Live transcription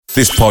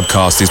This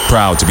podcast is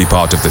proud to be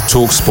part of the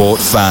TalkSport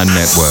Fan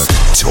Network.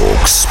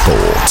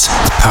 TalkSport.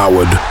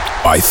 Powered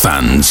by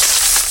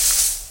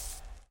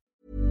fans.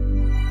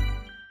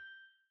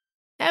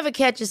 Ever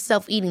catch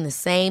yourself eating the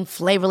same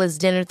flavorless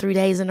dinner 3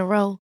 days in a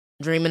row?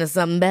 Dreaming of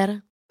something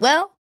better?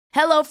 Well,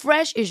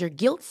 HelloFresh is your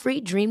guilt-free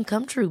dream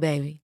come true,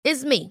 baby.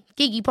 It's me,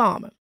 Keke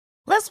Palmer.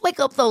 Let's wake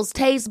up those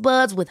taste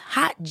buds with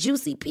hot,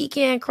 juicy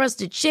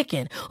pecan-crusted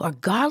chicken or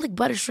garlic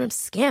butter shrimp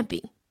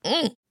scampi.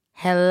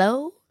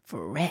 Hello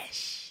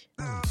Fresh.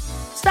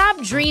 Stop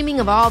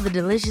dreaming of all the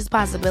delicious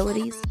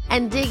possibilities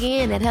and dig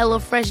in at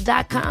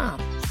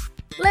HelloFresh.com.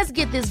 Let's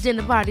get this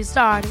dinner party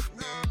started.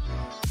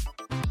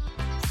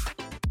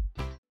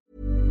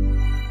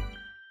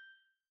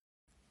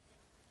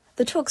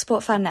 The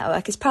TalkSport Fan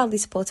Network is proudly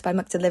supported by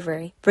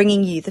McDelivery,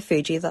 bringing you the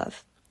food you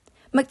love.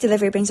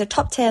 McDelivery brings a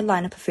top-tier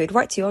lineup of food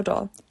right to your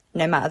door.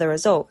 No matter the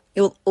result,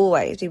 you'll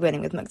always be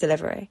winning with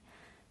McDelivery.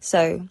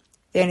 So,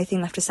 the only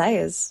thing left to say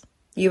is,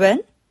 you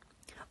win?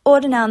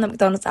 Order now on the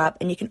McDonald's app,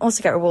 and you can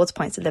also get rewards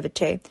points delivered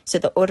too, so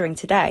that ordering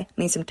today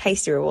means some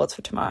tasty rewards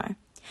for tomorrow.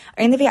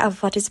 Only via other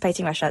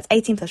participating restaurants.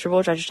 18 plus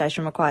rewards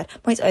registration required.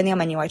 Points only on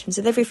menu items.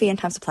 Delivery fee and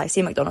time supply.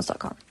 See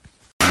mcdonalds.com.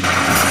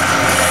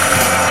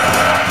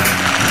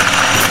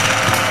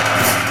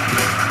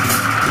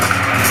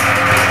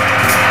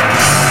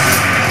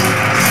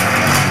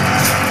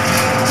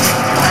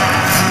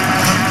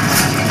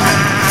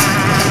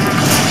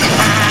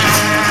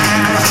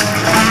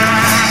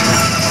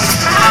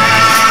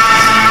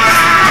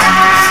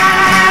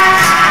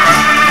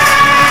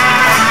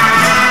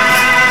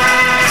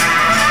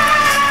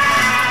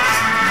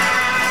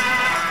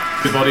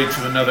 Everybody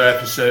to another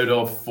episode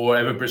of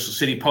Forever Bristol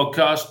City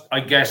podcast. I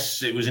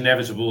guess it was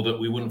inevitable that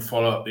we wouldn't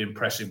follow up the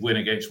impressive win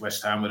against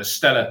West Ham with a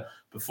stellar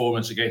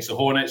performance against the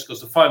Hornets,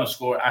 because the final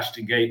score at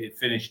Ashton Gate, it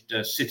finished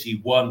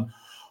City 1,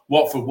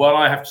 Watford 1.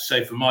 I have to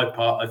say, for my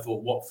part, I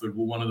thought Watford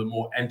were one of the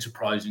more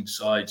enterprising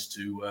sides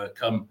to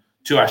come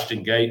to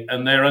Ashton Gate,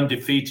 and they're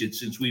undefeated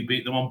since we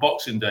beat them on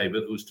Boxing Day,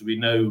 but there was to be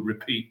no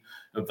repeat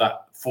of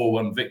that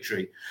 4-1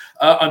 victory.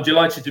 I'm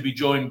delighted to be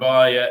joined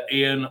by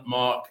Ian,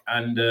 Mark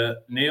and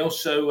Neil.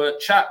 So,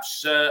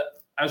 chaps,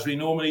 as we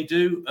normally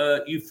do,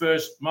 you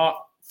first. Mark,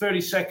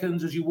 30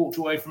 seconds as you walked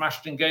away from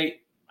Ashton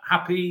Gate.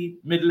 Happy,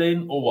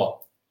 middling, or what?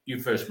 You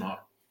first, Mark.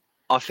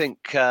 I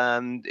think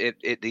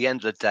at the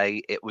end of the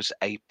day, it was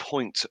a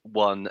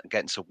 0.1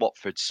 against a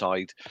Watford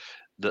side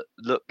that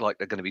looked like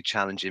they're going to be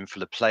challenging for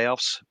the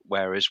playoffs,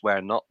 whereas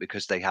we're not,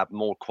 because they have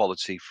more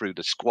quality through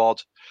the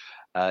squad.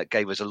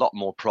 Gave us a lot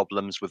more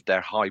problems with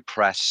their high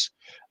press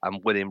and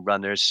winning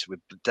runners, with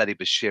Deli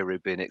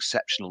Bashiru being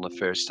exceptional in the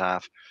first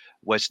half.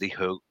 Wesley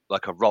Hook,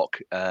 like a rock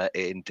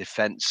in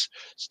defence,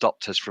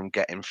 stopped us from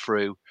getting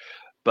through.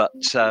 But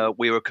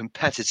we were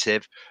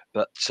competitive,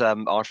 but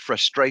our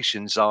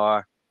frustrations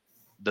are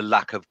the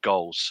lack of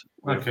goals.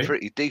 We're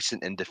pretty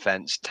decent in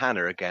defence.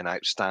 Tanner, again,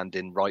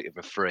 outstanding, right of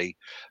a free.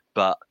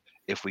 But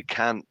if we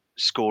can't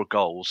score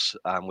goals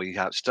and we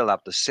still have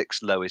the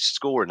 6th lowest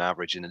scoring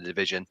average in the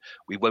division,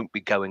 we won't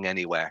be going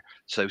anywhere.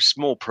 So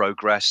small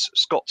progress.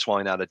 Scott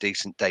Twine had a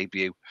decent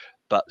debut,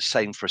 but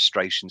same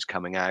frustrations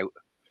coming out.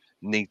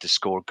 Need to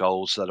score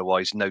goals,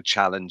 otherwise no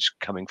challenge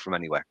coming from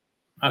anywhere.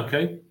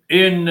 Okay.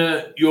 Ian,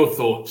 your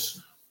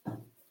thoughts?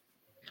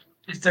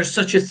 If there's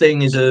such a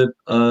thing as a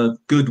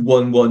good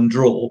 1-1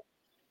 draw,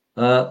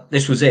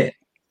 this was it.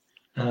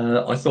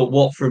 I thought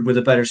Watford were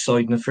the better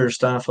side in the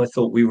first half. I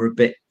thought we were a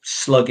bit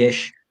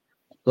sluggish,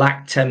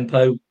 lacked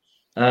tempo.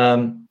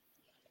 I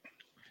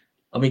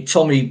mean,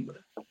 Tommy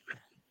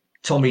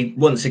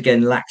once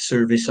again lacked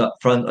service up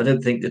front. I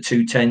don't think the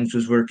 2-10s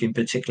was working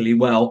particularly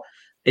well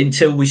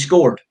until we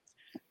scored.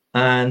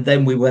 And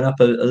then we went up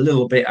a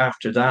little bit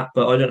after that.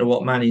 But I don't know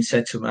what Manning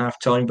said to him at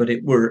half-time, but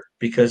it worked,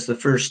 because the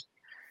first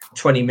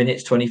 20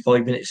 minutes,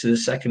 25 minutes of the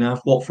second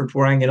half, Watford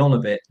were hanging on a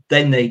bit.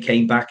 Then they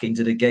came back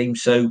into the game.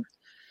 So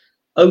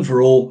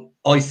overall,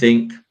 I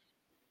think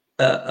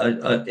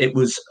it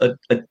was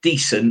a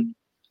decent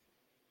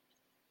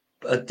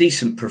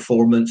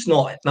performance,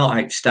 not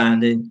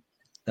outstanding,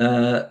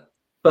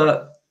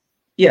 but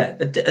yeah,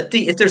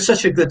 if there's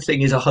such a good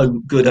thing as a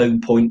good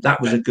home point,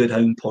 that was a good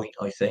home point,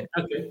 I think.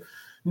 Okay,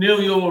 Neil,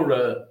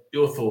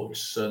 your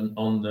thoughts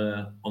on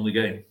the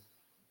game?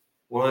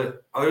 Well,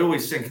 I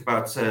always think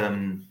about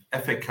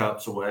FA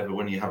Cups or whatever,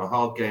 when you have a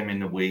hard game in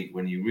the week,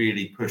 when you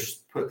really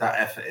put that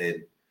effort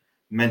in,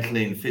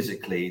 mentally and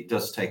physically, it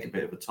does take a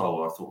bit of a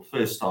toll. I thought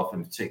first half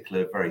in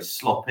particular, very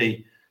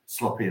sloppy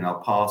in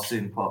our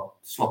passing,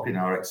 sloppy in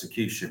our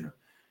execution.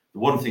 The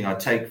one thing I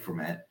take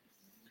from it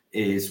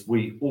is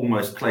we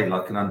almost played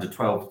like an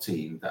under-12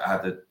 team that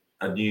had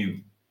a new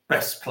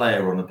best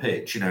player on the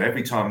pitch. You know,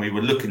 every time we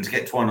were looking to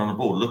get Twine on the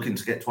ball,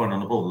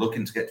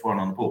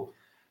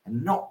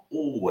 and not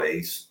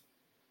always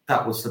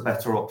that was the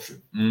better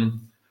option.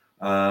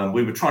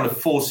 We were trying to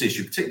force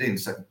issue, particularly in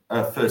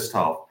the first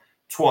half.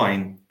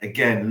 Twine,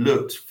 again,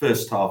 looked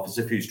first half as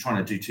if he was trying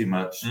to do too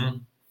much,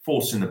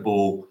 forcing the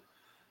ball.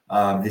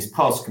 His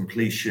pass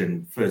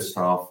completion first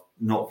half,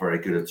 not very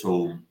good at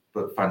all.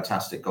 but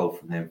fantastic goal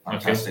from him.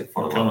 Fantastic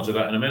follow-up. We'll come on to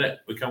that in a minute.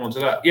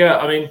 Yeah,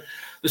 I mean,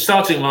 the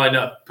starting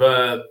lineup,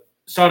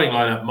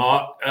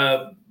 Mark.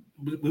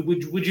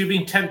 Would you have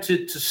been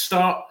tempted to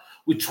start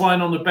with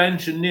Twine on the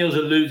bench? And Neil's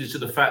alluded to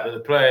the fact that the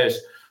players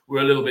were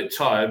a little bit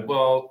tired.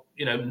 Well,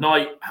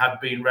 Knight had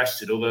been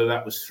rested, although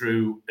that was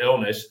through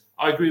illness.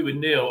 I agree with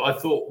Neil. I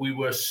thought we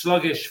were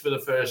sluggish for the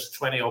first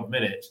 20-odd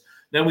minutes.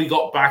 Then we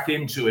got back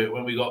into it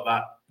when we got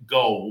that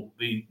goal,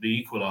 the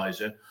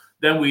equaliser.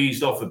 Then we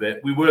eased off a bit.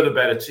 We were the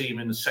better team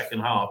in the second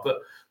half. But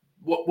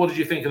what did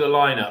you think of the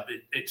lineup?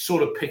 It's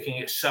sort of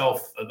picking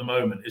itself at the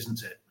moment,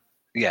 isn't it?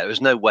 Yeah, there's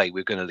no way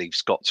we're going to leave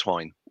Scott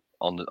Twine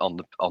on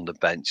the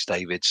bench,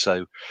 David.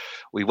 So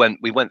we went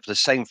for the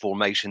same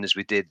formation as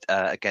we did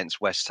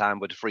against West Ham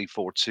with a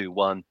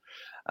 3-4-2-1.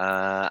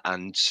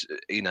 And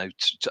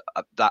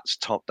that's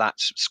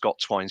Scott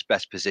Twine's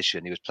best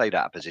position. He was played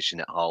out of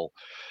position at Hull.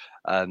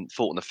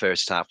 Thought in the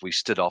first half we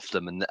stood off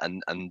them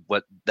and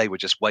they were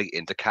just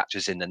waiting to catch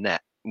us in the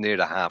net near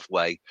the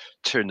halfway,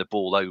 turn the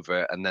ball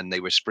over, and then they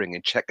were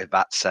springing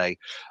Chekavatse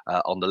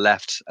on the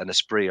left and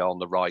Esprit on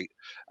the right,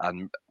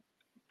 and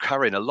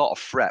carrying a lot of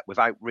threat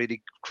without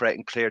really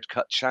creating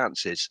clear-cut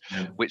chances,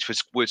 which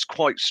was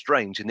quite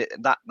strange. And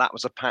that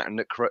was a pattern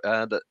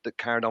that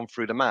carried on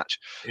through the match.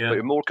 Yeah. But we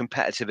were more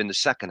competitive in the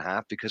second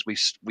half because we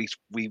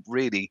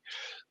really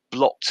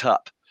blocked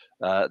up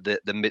the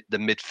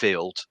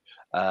midfield.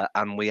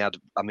 And we had,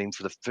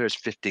 for the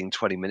first 15,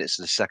 20 minutes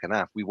of the second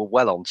half, we were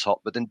well on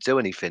top, but didn't do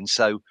anything.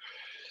 So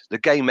the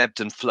game ebbed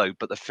and flowed.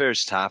 But the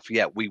first half,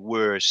 we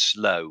were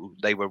slow.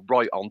 They were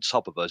right on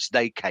top of us.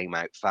 They came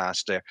out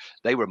faster.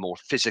 They were more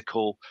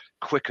physical,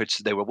 quicker.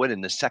 They were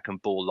winning the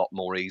second ball a lot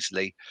more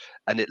easily.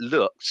 And it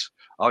looked,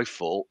 I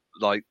thought,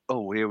 like,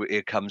 oh,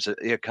 here comes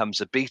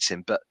a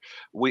beating. But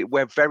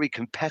we're very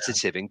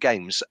competitive in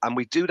games, and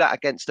we do that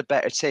against the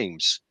better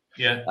teams.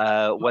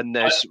 Yeah. When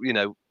there's,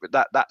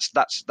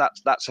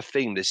 that's a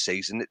theme this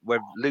season. We're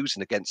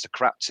losing against the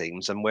crap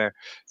teams, and we're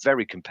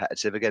very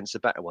competitive against the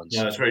better ones.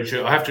 Yeah, that's very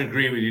true. I have to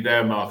agree with you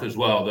there, Mark, as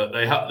well. That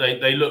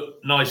they look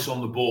nice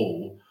on the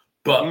ball,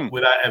 but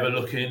without ever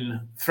looking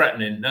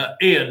threatening.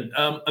 Ian,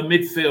 a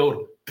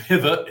midfield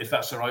pivot, if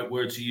that's the right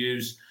word to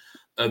use,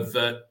 of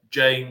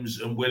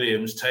James and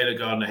Williams, Taylor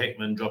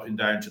Gardner-Hickman dropping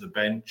down to the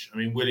bench. I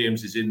mean,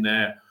 Williams is in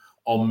there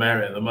on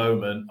merit at the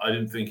moment. I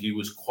didn't think he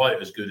was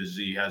quite as good as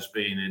he has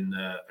been in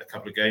a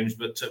couple of games.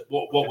 But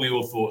what were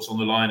your thoughts on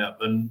the lineup?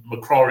 And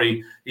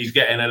McCrory, he's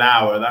getting an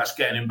hour. That's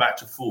getting him back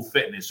to full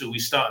fitness. So we're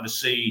starting to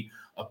see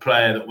a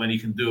player that when he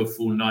can do a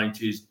full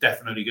 90 is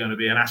definitely going to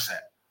be an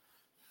asset.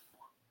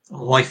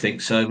 Oh, I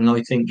think so. And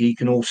I think he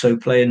can also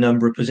play a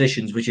number of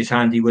positions, which is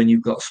handy when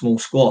you've got a small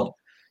squad.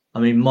 I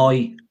mean,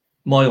 my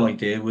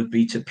idea would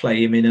be to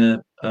play him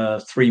in a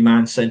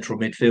three-man central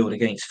midfield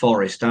against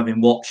Forest, having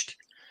watched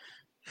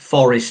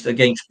Forest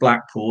against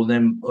Blackpool,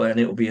 and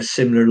it'll be a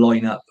similar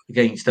lineup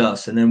against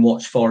us, and then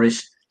watch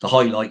Forest, the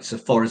highlights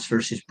of Forest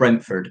versus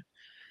Brentford.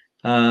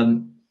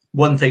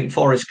 One thing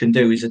Forest can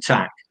do is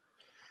attack,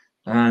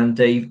 and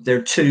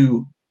they're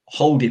two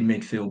holding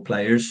midfield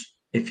players.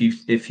 If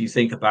you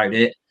think about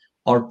it,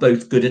 are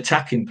both good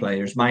attacking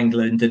players,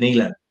 Mangala and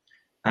Danilo.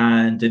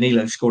 And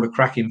Danilo scored a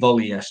cracking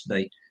volley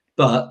yesterday,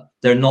 but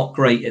they're not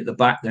great at the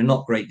back. They're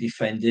not great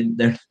defending.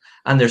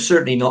 They're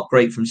certainly not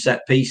great from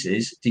set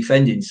pieces,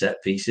 defending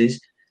set pieces.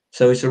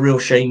 So it's a real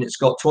shame that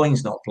Scott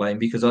Twine's not playing,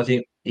 because I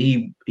think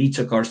he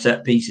took our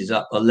set pieces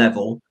up a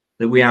level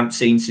that we haven't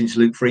seen since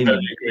Luke Freeman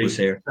was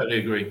here. Totally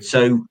agree.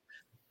 So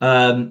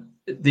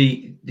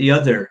the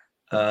other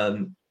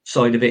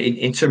side of it,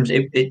 in terms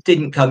of it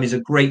didn't come as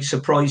a great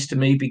surprise to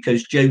me,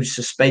 because Joe's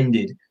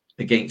suspended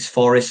against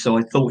Forest, so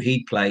I thought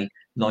he'd play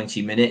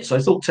 90 minutes. I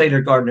thought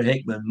Taylor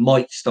Gardner-Hickman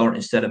might start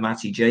instead of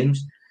Matty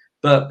James,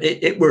 but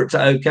it worked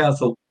out okay. I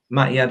thought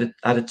Matty had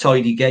a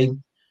tidy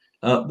game.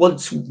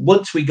 Once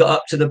we got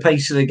up to the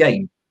pace of the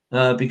game,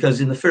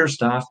 because in the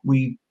first half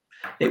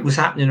it was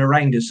happening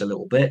around us a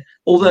little bit.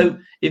 Although,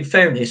 in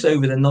fairness,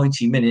 over the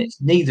 90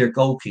 minutes, neither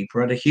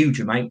goalkeeper had a huge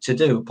amount to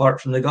do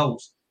apart from the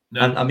goals.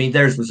 No. And I mean,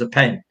 theirs was a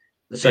pen.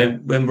 So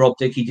when Rob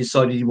Dickey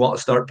decided he wanted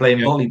to start playing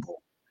volleyball,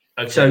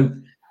 so.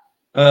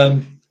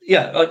 No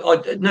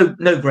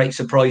great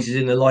surprises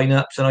in the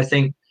lineups, and I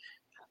think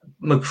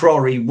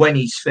McCrory, when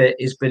he's fit,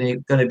 is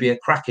going to be a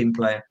cracking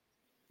player.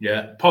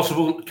 Yeah,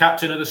 possible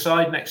captain of the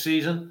side next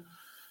season.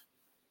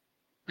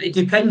 It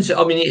depends.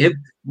 I mean,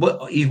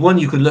 he's one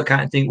you can look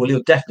at and think, well,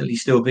 he'll definitely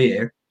still be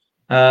here.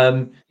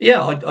 I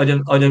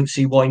don't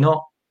see why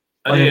not.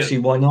 I don't see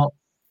why not.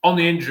 On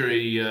the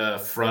injury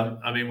front,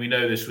 I mean, we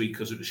know this week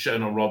because it was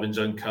shown on Robin's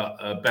Uncut,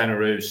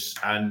 Benarous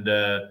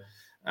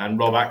and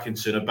Rob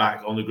Atkinson are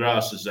back on the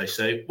grass, as they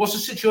say. What's the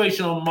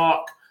situation on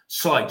Mark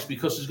Sykes?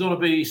 Because there's going to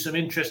be some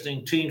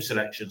interesting team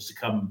selections to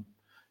come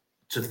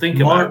to think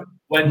about.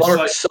 When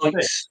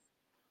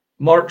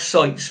Mark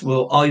Sykes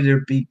will either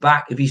be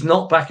back, if he's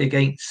not back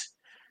against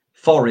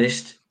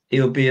Forest,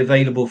 he'll be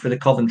available for the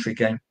Coventry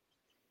game.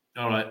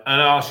 All right.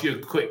 And I'll ask you a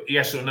quick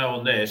yes or no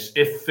on this.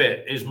 If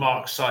fit, is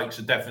Mark Sykes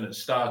a definite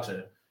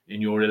starter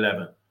in your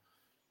 11?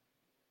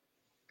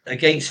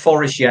 Against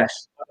Forest,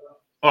 yes.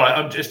 All right,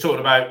 I'm just talking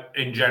about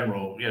in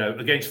general.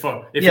 Against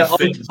Forest.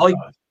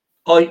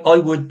 I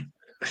would,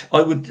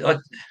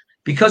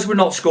 because we're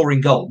not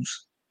scoring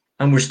goals,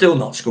 and we're still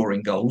not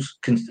scoring goals,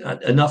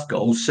 enough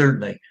goals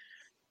certainly.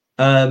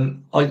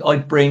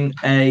 I'd bring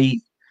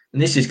and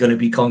this is going to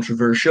be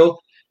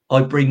controversial.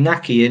 I'd bring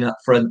Naki in up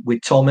front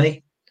with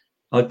Tommy.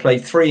 I'd play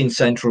 3 in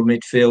central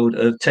midfield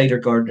of Taylor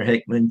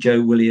Gardner-Hickman,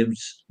 Joe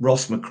Williams,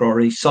 Ross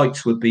McCrory.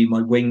 Sykes would be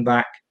my wing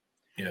back.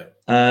 Yeah.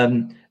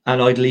 And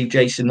I'd leave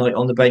Jason Knight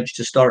on the bench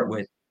to start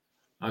with.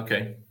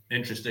 Okay,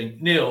 interesting.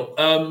 Neil,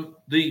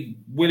 the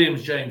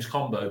Williams-James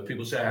combo,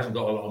 people say it hasn't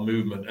got a lot of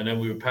movement, and then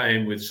we were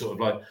playing with sort of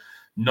like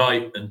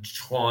Knight and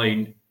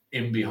Twine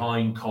in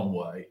behind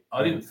Conway.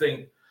 I didn't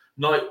think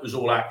Knight was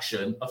all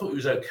action. I thought he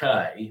was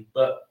okay,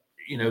 but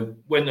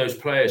when those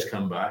players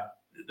come back,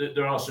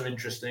 there are some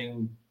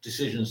interesting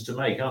decisions to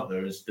make, aren't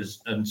there? As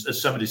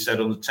somebody said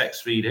on the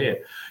text feed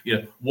here,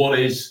 what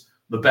is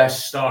the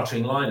best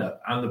starting lineup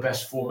and the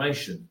best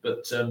formation?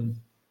 But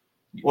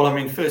well, I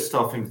mean, first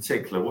off, in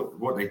particular,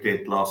 what they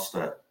did last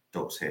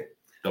Dogs Hit.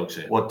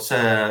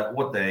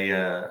 What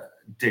they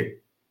did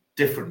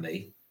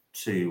differently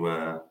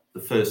to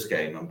the first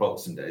game on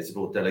Boxing Day is they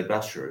brought Dele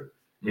Bashiru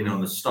in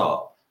on the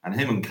start, and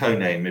him and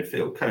Kone in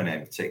midfield. Kone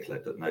in particular,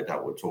 that no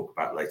doubt we'll talk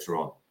about later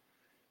on.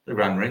 They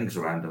ran rings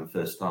around them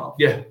first half.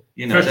 Yeah,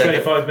 first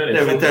 25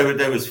 minutes.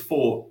 There was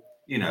 4.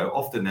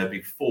 Often there'd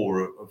be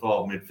 4 of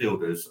our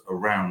midfielders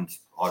around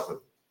either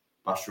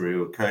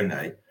Bashiru or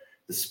Kone.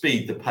 The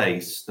speed, the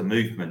pace, the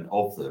movement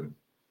of them,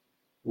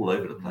 all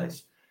over the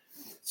place.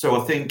 So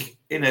I think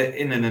in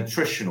an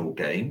attritional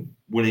game,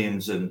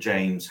 Williams and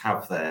James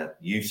have their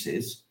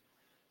uses,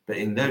 but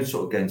in those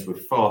sort of games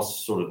with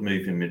fast sort of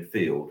moving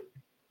midfield,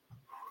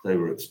 they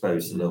were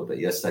exposed a little bit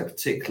yesterday,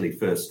 particularly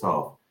first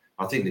half.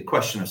 I think the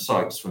question of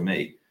Sykes for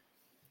me,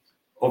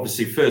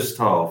 obviously first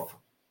half,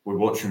 we're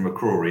watching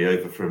McCrory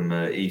over from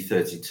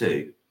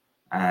E32,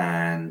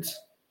 and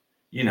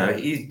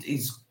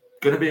he's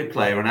going to be a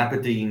player. And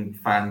Aberdeen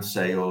fans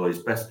say, his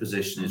best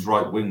position is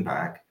right wing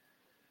back.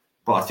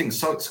 But I think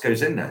Sykes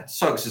goes in there.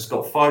 Sykes has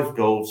got 5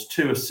 goals,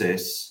 2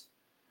 assists.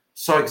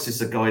 Sykes is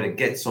the guy that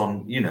gets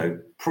on.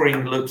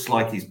 Pring looks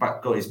like he's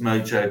got his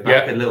mojo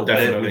back a little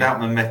bit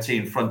without Mehmeti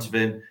in front of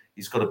him.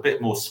 He's got a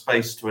bit more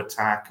space to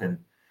attack and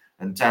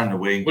down the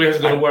wing. Well, he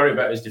hasn't got to worry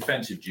about his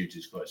defensive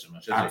duties quite so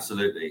much, has he?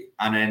 Absolutely.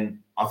 And then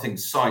I think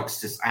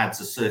Sykes just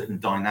adds a certain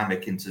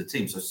dynamic into the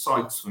team. So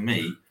Sykes, for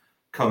me,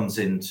 comes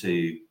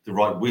into the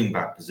right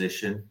wing-back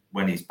position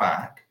when he's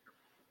back.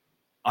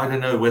 I don't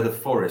know whether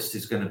Forest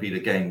is going to be the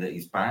game that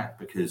he's back,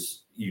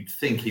 because you'd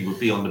think he would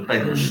be on the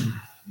bench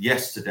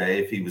yesterday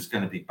if he was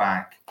going to be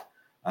back,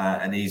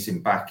 and he's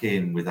back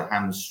in with a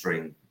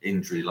hamstring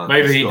injury.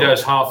 Maybe he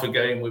does half a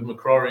game with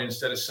McCrory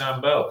instead of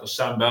Sam Bell, because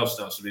Sam Bell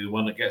starts to be the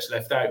one that gets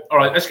left out. All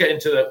right, let's get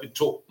into that. We'll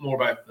talk more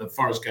about the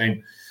Forest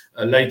game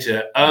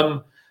later.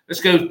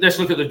 Let's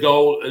look at the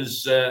goal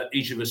as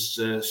each of us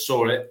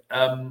saw it.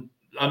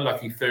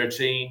 Unlucky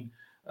 13.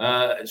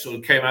 It sort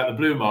of came out the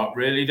blue mark,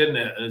 really, didn't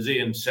it? As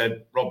Ian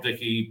said, Rob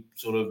Dickie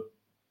sort of,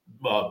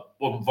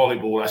 wasn't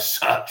volleyball as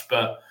such,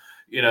 but,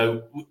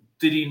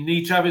 did he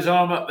need to have his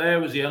arm up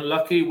there? Was he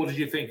unlucky? What did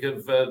you think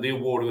of the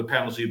award of the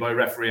penalty by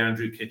referee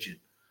Andrew Kitchen?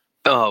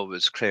 Oh, it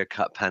was a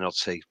clear-cut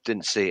penalty.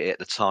 Didn't see it at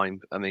the time.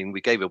 I mean,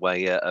 we gave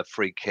away a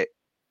free kick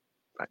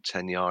about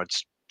 10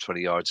 yards, 20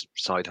 yards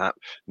side half,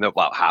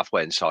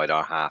 halfway inside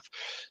our half.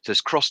 So it's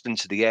crossed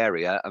into the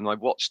area, and I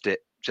watched it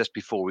just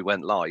before we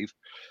went live.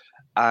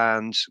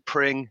 And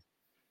Pring,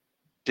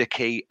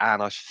 Dickie,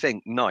 and I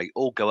think Knight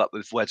all go up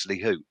with Wesley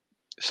Hoot.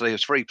 So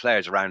there's 3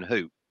 players around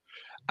Hoot,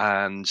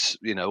 and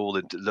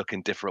all look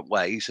in different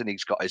ways. And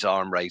he's got his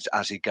arm raised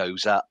as he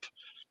goes up.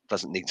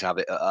 Doesn't need to have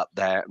it up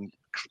there, and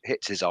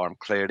hits his arm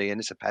clearly, and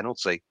it's a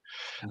penalty.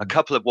 A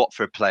couple of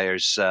Watford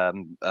players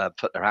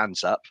put their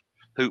hands up.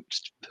 Hoot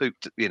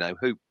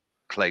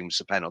claims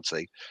the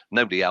penalty.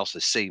 Nobody else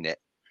has seen it.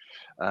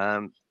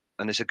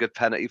 And it's a good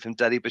penalty from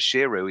Dele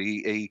Bashiru.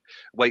 He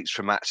waits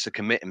for Max to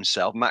commit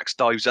himself. Max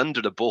dives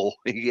under the ball.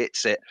 He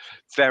hits it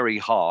very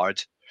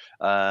hard.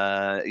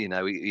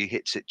 He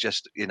hits it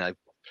just,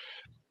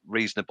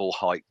 reasonable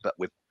height, but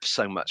with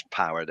so much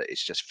power that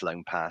it's just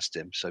flown past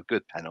him. So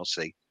good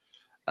penalty.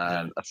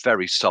 A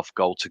very soft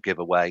goal to give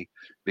away,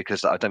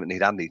 because I don't think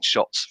they'd had any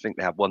shots. I think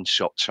they had 1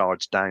 shot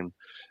charged down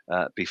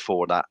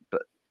before that.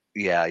 But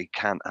yeah, he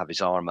can't have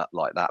his arm up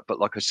like that. But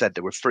like I said,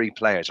 there were 3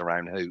 players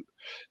around Hoot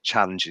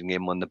challenging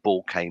him when the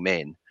ball came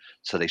in,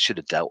 so they should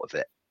have dealt with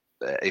it.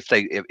 If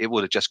it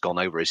would have just gone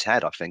over his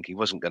head, I think he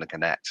wasn't going to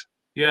connect.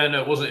 Yeah,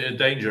 no, it wasn't a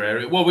danger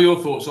area. What were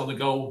your thoughts on the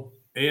goal,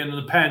 Ian, and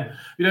the pen?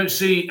 You don't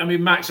see. I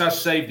mean, Max has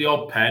saved the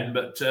odd pen,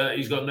 but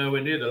he's got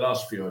nowhere near the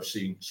last few I've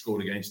seen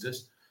scored against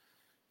us.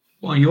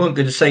 Well, you weren't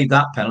going to save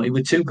that penalty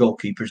with 2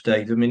 goalkeepers,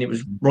 Dave. I mean, it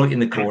was right in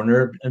the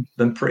corner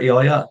and pretty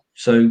high up.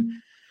 So,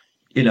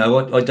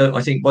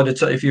 I think by the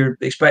time, if you're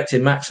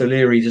expecting Max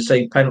O'Leary to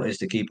save penalties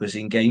to keep us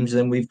in games,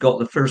 then we've got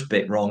the first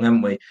bit wrong,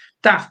 haven't we?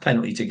 Daft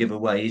penalty to give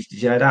away.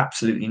 He had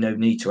absolutely no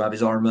need to have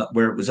his arm up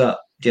where it was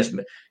up.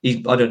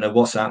 I don't know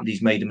what's happened.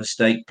 He's made a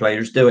mistake.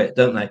 Players do it,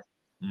 don't they?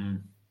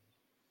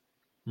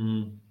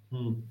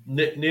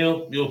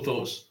 Neil, your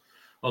thoughts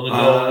on the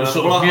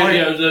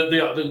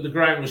goal? The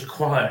ground was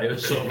quiet. It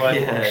was sort of like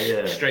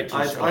straight to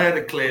the spot. I had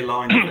a clear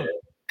line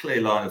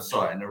of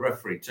sight, and the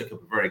referee took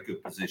up a very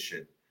good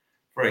position,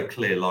 very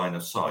clear line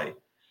of sight.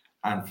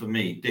 And for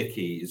me,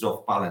 Dickey is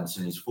off balance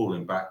and he's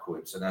falling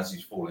backwards. And as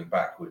he's falling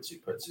backwards, he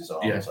puts his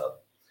arms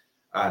up.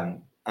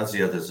 And as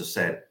the others have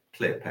said,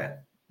 clear pen.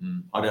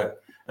 I don't.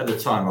 At the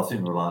time, I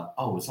think we were like,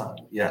 "Oh, was that?"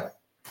 Yeah.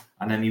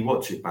 And then you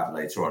watch it back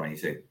later on, and you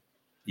think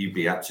you'd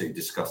be absolutely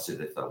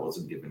disgusted if that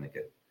wasn't given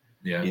again.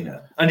 Yeah. You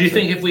know. And do you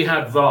think if we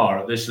had VAR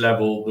at this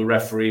level, the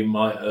referee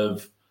might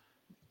have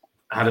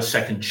had a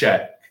second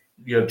check,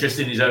 just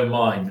in his own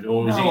mind,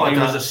 or was he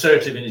was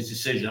assertive in his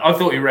decision? I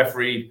thought he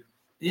refereed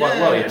quite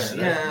well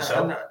yesterday.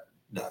 Yeah.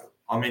 No.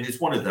 I mean,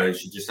 it's one of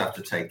those you just have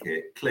to take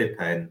it, clear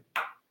pen.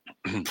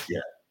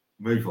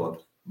 Move on.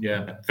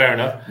 Yeah, fair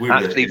enough.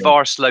 Actually,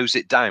 VAR slows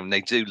it down.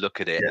 They do look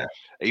at it.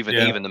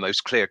 Even the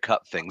most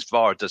clear-cut things,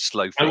 VAR does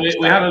slow things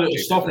down. We had a little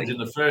stoppage in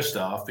the first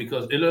half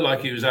because it looked like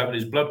he was having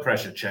his blood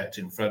pressure checked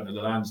in front of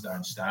the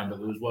Lansdowne stand, but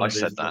there was one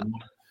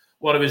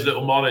of his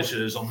little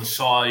monitors on the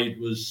side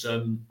was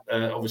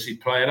obviously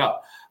playing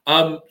up.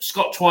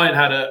 Scott Twine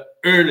had an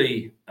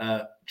early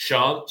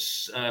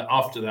chance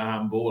after the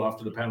handball,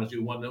 after the penalty,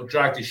 1-0,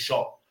 dragged his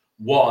shot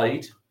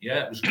wide.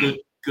 Yeah, it was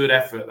good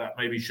effort. That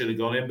maybe should have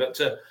gone in,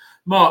 but.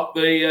 Mark,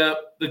 the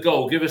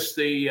goal. Give us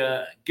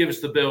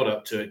the build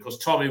up to it, because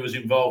Tommy was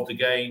involved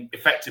again,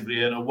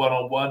 effectively in a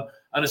one-on-one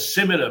and a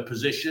similar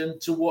position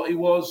to what he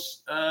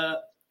was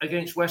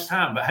against West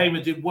Ham. But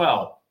Hamer did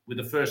well with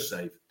the first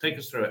save. Take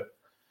us through it.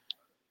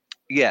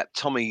 Yeah,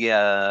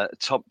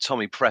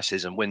 Tommy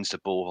presses and wins the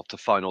ball off the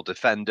final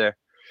defender,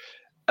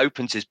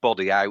 opens his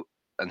body out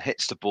and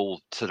hits the ball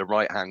to the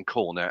right-hand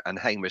corner, and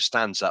Hamer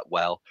stands up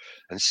well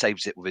and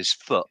saves it with his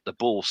foot. The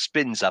ball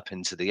spins up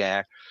into the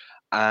air,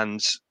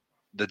 and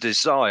the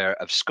desire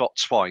of Scott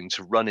Twine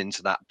to run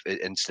into that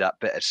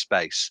bit of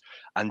space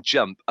and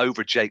jump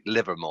over Jake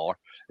Livermore,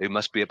 who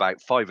must be about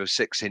 5 or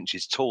 6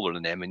 inches taller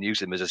than him, and use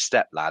him as a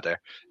step ladder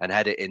and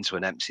head it into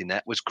an empty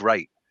net, was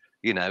great.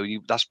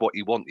 That's what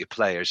you want your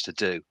players to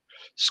do.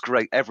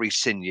 Scrape every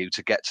sinew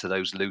to get to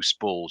those loose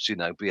balls,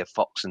 be a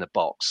fox in a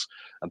box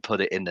and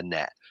put it in the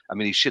net. I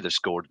mean, he should have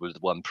scored with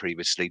one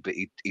previously, but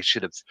he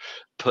should have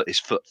put his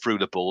foot through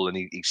the ball and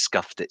he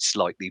scuffed it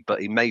slightly, but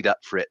he made up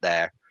for it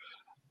there.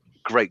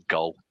 Great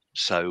goal.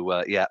 So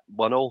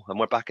 1-1, and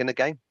we're back in the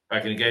game.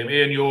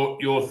 Ian,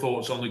 your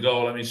thoughts on the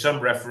goal? I mean, some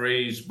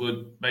referees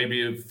would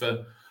maybe have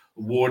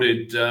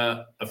awarded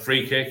a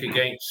free kick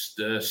against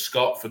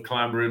Scott for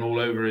clambering all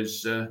over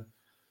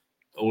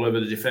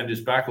the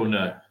defender's back, or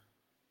no?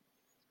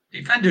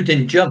 The defender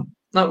didn't jump.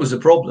 That was the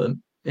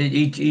problem.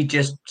 He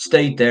just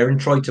stayed there and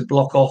tried to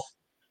block off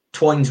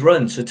Twine's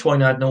run. So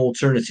Twine had no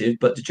alternative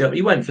but to jump.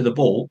 He went for the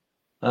ball,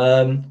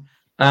 and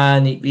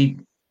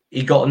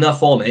he got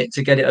enough on it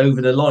to get it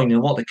over the line.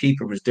 And what the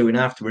keeper was doing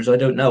afterwards, I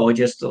don't know. I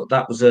just thought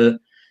that was a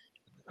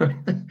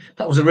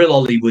real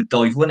Hollywood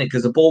dive, wasn't it?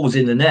 Because the ball was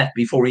in the net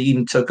before he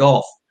even took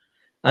off.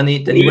 And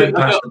then he went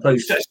past the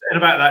post.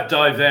 About that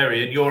dive there,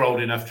 Ian, you're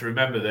old enough to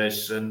remember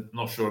this, and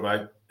not sure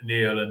about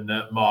Neil and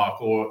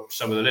Mark or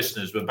some of the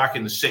listeners, but back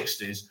in the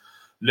 60s,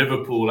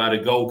 Liverpool had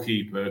a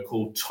goalkeeper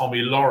called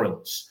Tommy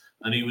Lawrence,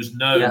 and he was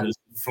known as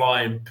the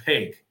Flying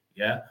Pig.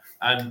 Yeah.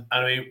 And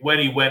I mean, when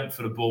he went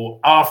for the ball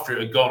after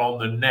it had gone on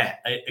the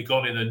net, it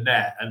gone in the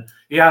net, and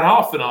he had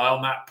half an eye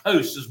on that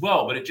post as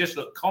well. But it just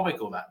looked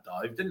comical, that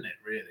dive, didn't it?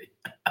 Really.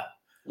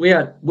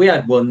 We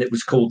had one that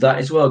was called that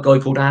as well. A guy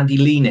called Andy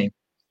Leaning.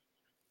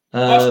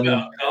 That's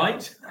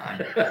kind.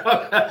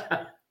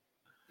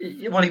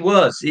 Well, he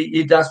was.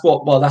 That's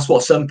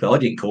what some people. I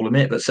didn't call him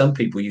it, but some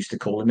people used to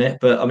call him it.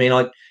 But I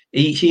mean,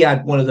 he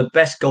had one of the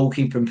best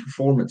goalkeeping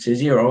performances.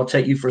 Here, I'll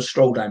take you for a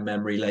stroll down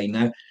memory lane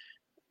now.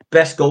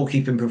 Best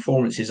goalkeeping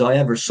performances I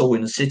ever saw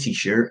in a City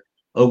shirt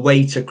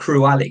away to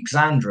Crewe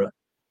Alexandra.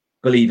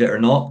 Believe it or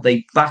not,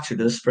 they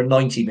battered us for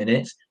 90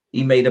 minutes.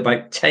 He made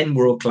about 10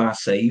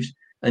 world-class saves,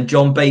 and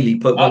John Bailey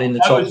put one in the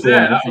top corner.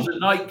 That was a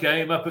night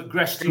game up at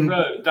Gresty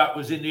Road. That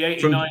was in the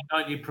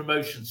 89-90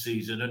 promotion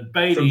season, and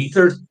Bailey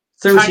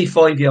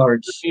 35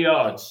 yards. 30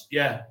 yards,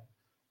 yeah.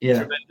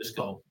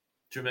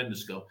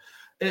 Tremendous goal.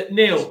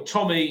 Neil,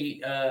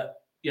 Tommy,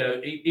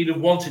 he'd have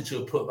wanted to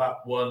have put that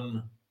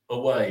one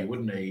away,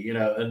 wouldn't he?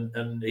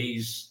 And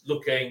he's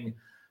looking,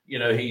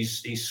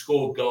 he's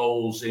scored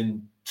goals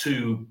in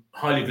 2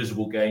 highly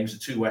visible games, the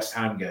 2 West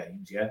Ham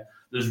games. Yeah,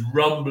 there's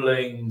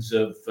rumblings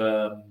of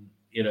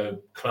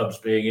clubs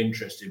being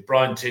interested.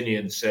 Brian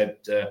Tinian said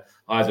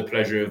I had the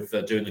pleasure of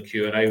doing the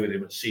Q&A with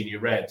him at Senior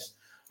Reds,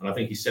 and I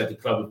think he said the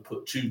club had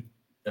put 2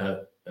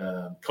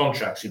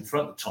 contracts in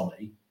front of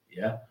Tommy.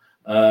 Yeah,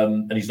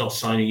 and he's not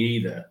signing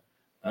either.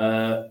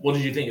 What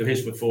did you think of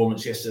his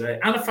performance yesterday,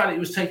 and the fact he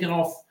was taken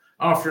off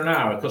after an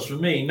hour? Because for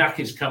me,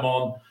 Naki's come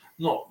on,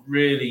 not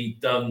really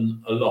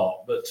done a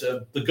lot, but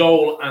the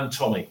goal and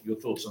Tommy, your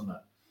thoughts on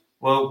that?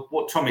 Well,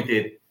 what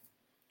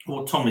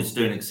Tommy's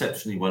doing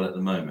exceptionally well at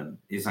the moment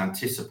is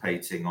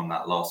anticipating on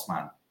that last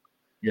man.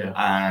 Yeah.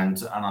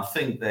 And I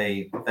think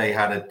they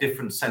had a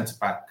different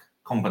centre-back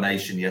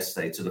combination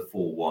yesterday to the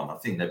 4-1. I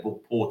think they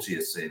brought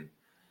Porteous in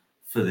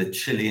for the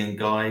Chilean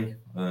guy,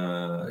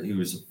 who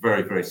was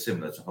very, very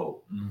similar to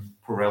Hull,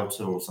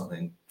 Peralta or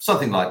something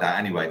like that.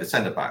 Anyway, the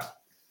centre back.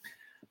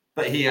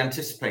 But he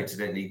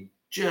anticipated it and he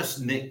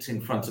just nicked in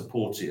front of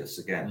Porteous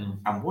again.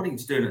 And what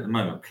he's doing at the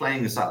moment,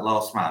 playing as that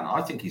last man,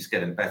 I think he's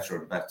getting better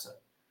and better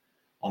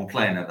on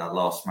playing at that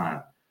last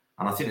man.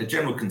 And I think the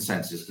general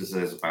consensus, because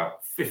there's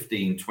about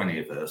 15, 20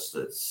 of us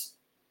that's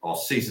our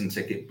season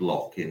ticket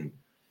block in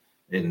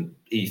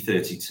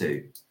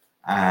E32.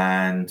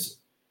 And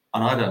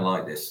I don't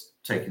like this,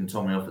 taking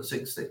Tommy off at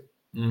 60.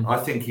 I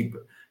think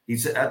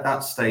he's at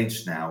that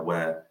stage now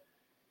where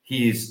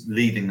he is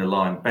leading the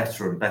line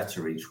better and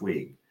better each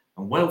week.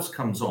 And Wells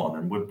comes on,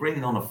 and we're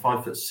bringing on a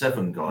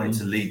 5'7" guy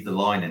to lead the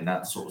line in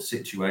that sort of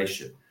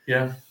situation.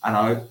 Yeah.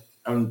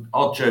 And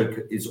our joke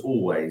is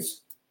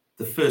always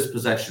the first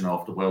possession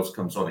after Wells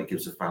comes on, he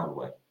gives a foul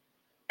away.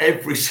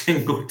 Every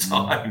single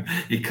time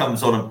he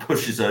comes on and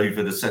pushes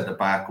over the centre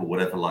back or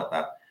whatever like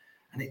that,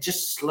 and it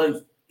just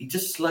slows. He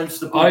just slows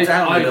the ball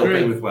down a little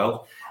bit with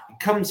Wells. It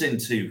comes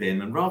into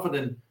him, and rather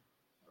than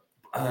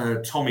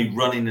Tommy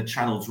running the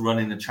channels,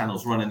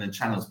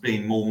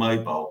 being more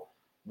mobile.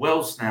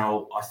 Wells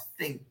now, I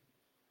think,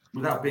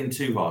 without being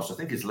too harsh, I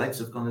think his legs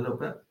have gone a little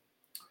bit.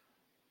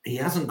 He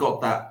hasn't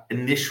got that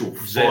initial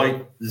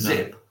zip,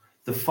 the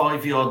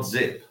 5-yard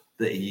zip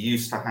that he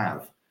used to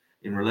have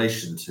in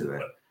relation to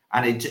it,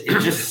 and it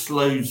just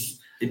slows.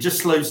 It just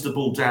slows the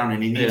ball down,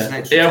 and he needs an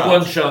extra. He had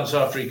touch. one chance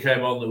after he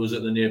came on that was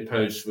at the near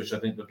post, which I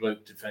think the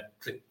bloke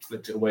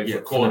flicked it away for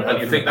a corner.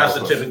 And you think that's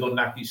a typical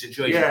Naki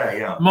situation?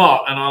 Yeah.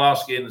 Mark, and I'll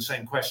ask Ian the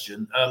same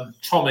question.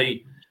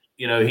 Tommy,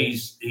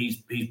 he's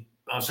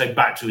I'll say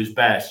back to his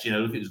best.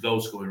 Look at his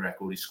goal scoring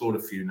record. He's scored a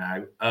few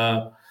now.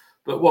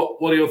 But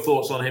what are your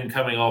thoughts on him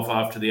coming off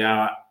after the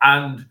hour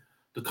and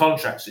the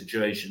contract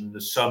situation?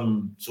 There's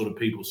some sort of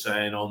people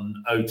saying on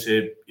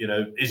OTIB,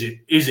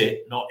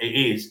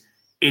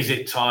 is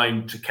it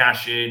time to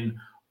cash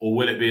in, or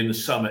will it be in the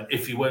summer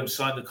if he won't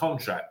sign the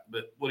contract?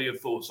 But what are your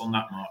thoughts on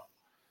that, Mark?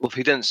 Well, if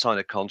he didn't sign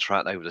a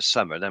contract over the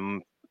summer,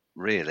 then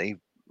really,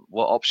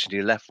 what option are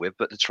you left with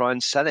but to try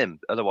and sell him?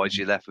 Otherwise,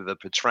 you're left with a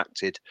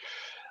protracted.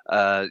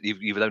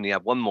 You've only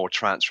had one more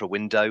transfer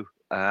window,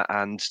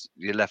 and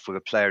you're left with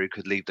a player who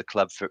could leave the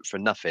club for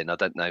nothing. I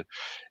don't know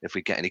if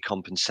we get any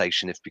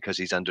compensation because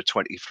he's under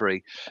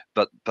 23,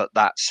 but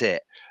that's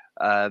it.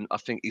 I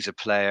think he's a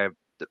player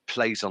that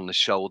plays on the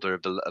shoulder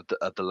of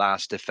the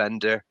last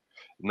defender,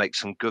 makes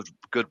some good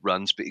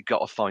runs, but you've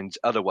got to find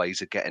other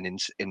ways of getting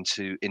into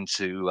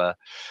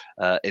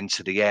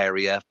the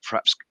area,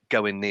 perhaps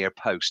going near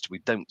post. We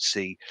don't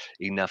see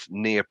enough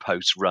near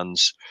post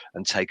runs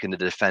and taking the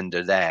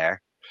defender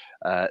there.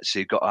 So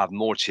you've got to have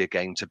more to your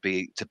game to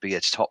be a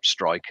top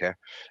striker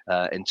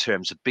in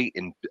terms of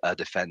beating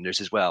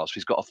defenders as well. So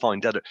he's got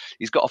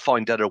to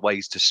find other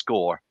ways to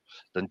score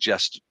than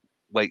just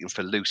waiting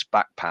for loose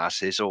back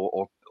passes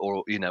or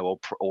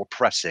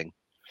pressing.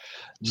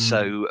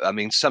 So I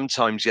mean,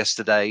 sometimes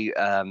yesterday,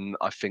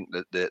 I think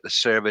that the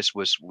service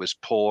was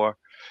poor.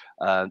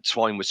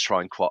 Twine was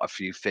trying quite a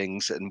few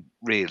things, and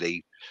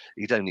really,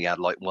 he'd only had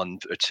like 1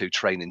 or 2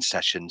 training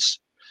sessions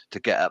to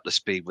get up to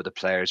speed with the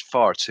players,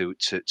 far too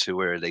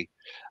early.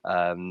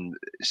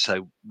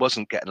 So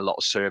wasn't getting a lot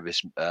of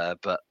service,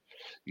 but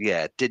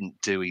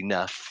didn't do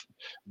enough.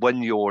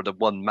 When you're the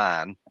one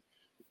man,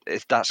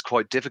 if that's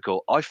quite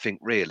difficult, I think.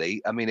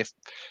 Really, I mean, if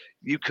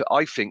you could,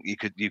 I think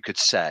you could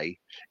say,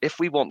 if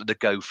we wanted to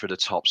go for the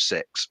top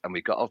 6 and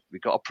we got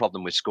a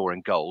problem with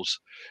scoring goals,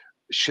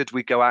 should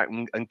we go out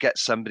and get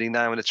somebody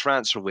now in a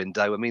transfer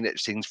window? I mean, it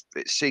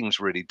seems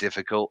really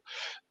difficult,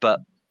 but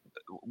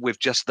with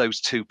just those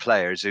 2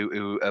 players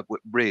who are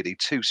really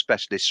 2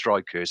 specialist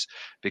strikers,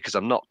 because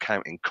I'm not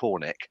counting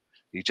Cornick,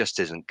 he just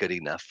isn't good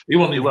enough.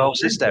 Who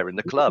else is there in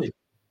the club?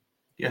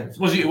 Yeah,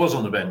 he was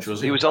on the bench, was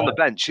he? He was on the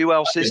bench. Who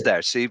else is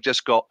there? So you've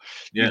got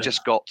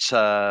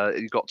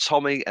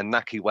Tommy and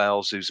Naki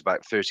Wells, who's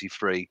about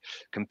 33,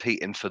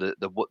 competing for the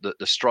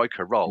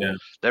striker role. Yeah.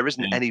 There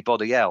isn't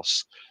anybody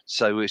else,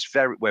 so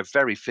we're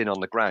very thin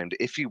on the ground.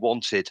 If you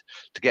wanted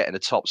to get in the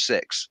top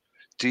 6,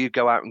 do you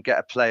go out and get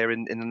a player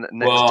in the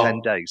next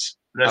 10 days?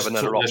 Let's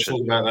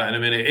talk about that in a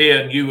minute.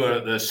 Ian, you were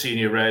at the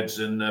Senior Reds,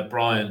 and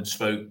Brian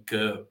spoke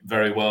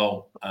very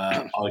well,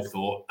 I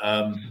thought.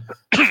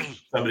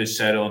 Somebody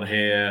said on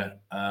here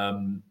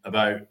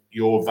about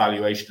your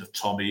valuation of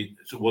Tommy.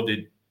 So what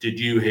did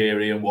you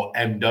hear, Ian, what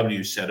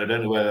MW said? I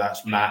don't know whether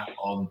that's Matt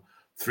on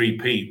Three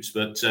Peeps,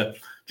 but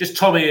just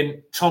Tommy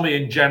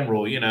in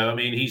general, I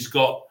mean, he's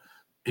got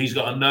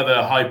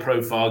another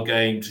high-profile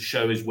game to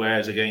show his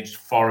wares against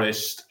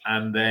Forest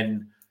and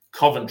then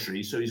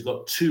Coventry. So he's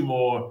got 2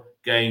 more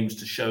games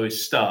to show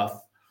his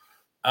stuff.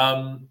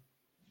 Do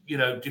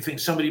you think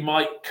somebody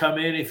might come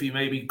in if he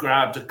maybe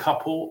grabbed a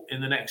couple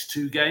in the next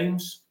 2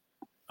 games?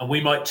 And we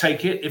might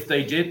take it if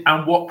they did.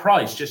 And what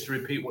price? Just to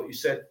repeat what you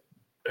said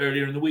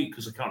earlier in the week,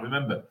 because I can't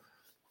remember.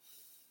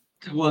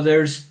 Well,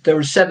 there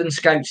were 7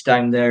 scouts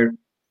down there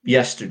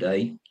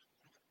yesterday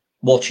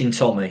watching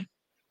Tommy.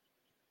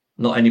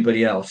 not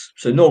anybody else.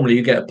 So normally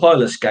you get a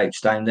pile of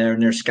scouts down there,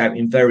 and they're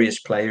scouting various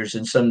players,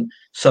 and some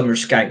are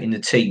scouting the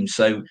team.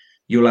 So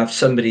you'll have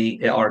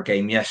somebody at our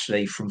game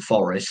yesterday from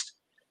Forest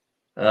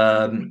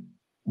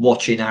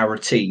watching our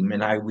team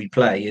and how we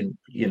play. And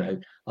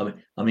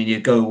I mean, you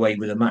go away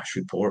with a match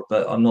report,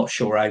 but I'm not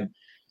sure how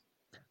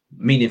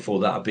meaningful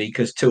that'll be,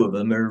 because two of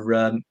them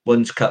are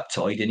one's cup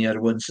tied and the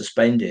other one's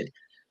suspended.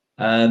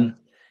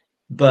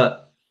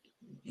 But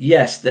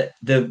yes,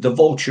 the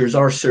vultures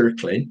are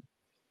circling,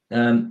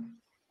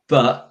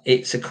 but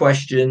it's a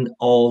question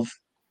of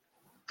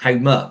how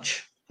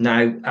much.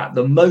 Now, at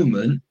the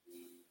moment,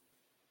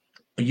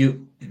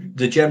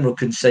 the general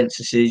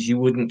consensus is you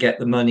wouldn't get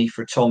the money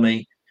for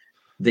Tommy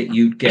that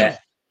you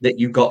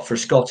got for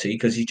Scotty,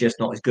 because he's just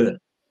not as good.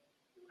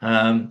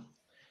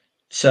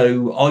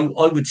 So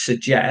I would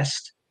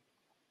suggest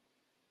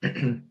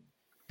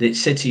that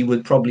City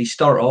would probably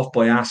start off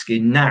by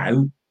asking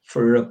now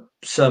for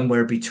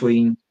somewhere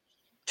between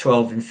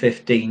 12 and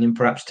 15, and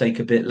perhaps take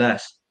a bit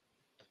less.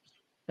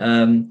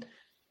 I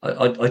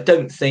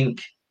don't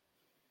think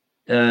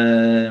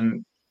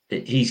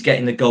he's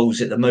getting the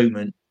goals at the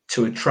moment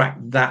to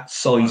attract that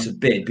size of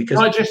bid. Because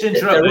I just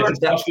interrupt and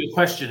just ask you a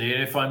question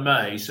here, if I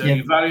may. So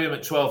you value him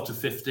at 12 to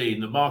 15.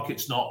 The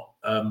market's not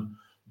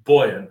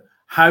buoyant.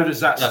 How does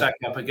that stack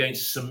up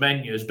against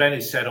Semenyo? As Ben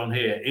has said on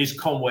here, is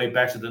Conway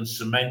better than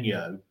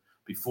Semenyo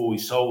before we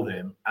sold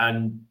him?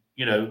 And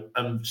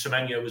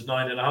Semenyo was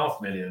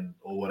 9.5 million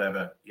or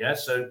whatever. Yeah.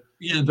 So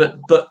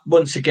but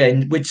once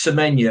again, with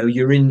Semenyo,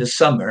 you're in the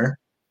summer,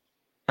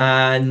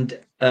 and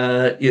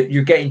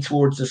you're getting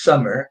towards the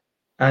summer,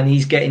 and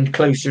he's getting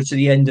closer to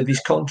the end of his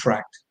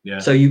contract. Yeah.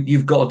 So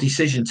you've got a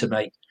decision to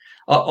make.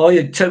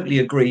 I totally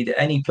agree that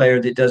any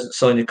player that doesn't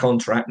sign a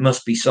contract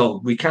must be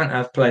sold. We can't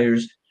have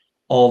players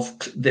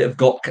that have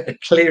got a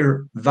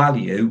clear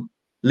value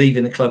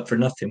leaving the club for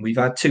nothing. We've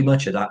had too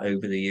much of that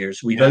over the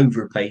years. We've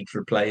overpaid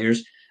for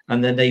players,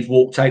 and then they've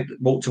walked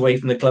away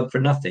from the club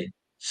for nothing.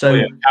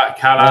 So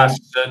Callas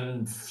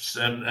and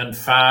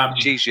Fam,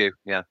 Zizou,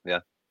 yeah.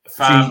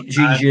 Fam,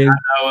 Zizou,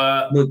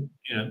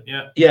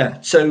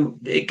 yeah. So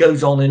it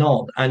goes on and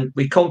on, and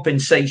with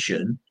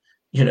compensation,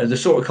 the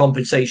sort of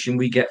compensation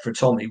we get for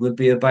Tommy would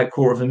be about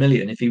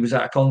 $250,000 if he was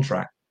out of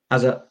contract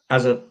as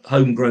a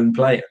homegrown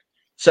player.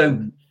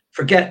 So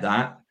forget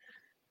that.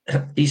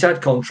 He's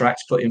had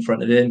contracts put in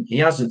front of him. He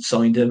hasn't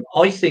signed them.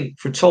 I think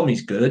for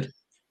Tommy's good,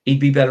 he'd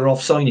be better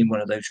off signing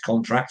one of those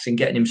contracts and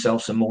getting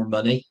himself some more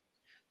money,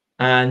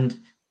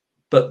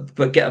 but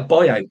get a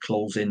buyout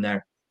clause in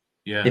there.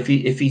 Yeah. If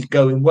he's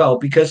going well,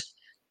 because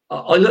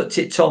I looked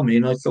at Tommy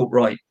and I thought,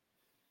 right.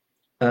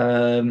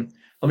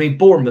 I mean,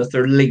 Bournemouth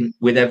are linked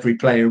with every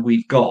player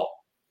we've got,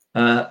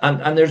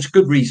 and there's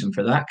good reason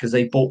for that, because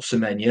they bought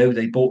Semenyo,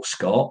 they bought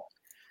Scott.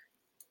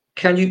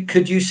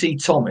 Could you see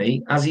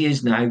Tommy, as he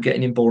is now,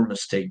 getting in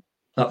Bournemouth's team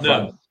up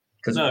front?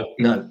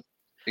 No.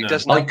 He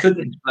doesn't. I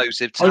couldn't.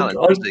 Explosive talent.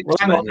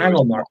 Hang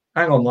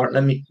on, Mark.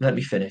 Let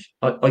me finish.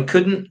 I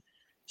couldn't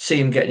see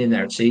him getting in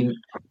their team.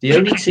 The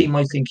only team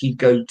I think he'd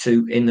go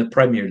to in the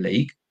Premier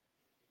League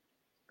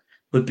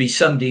would be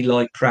somebody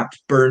like perhaps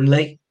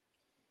Burnley,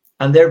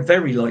 and they're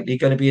very likely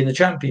going to be in the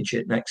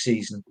Championship next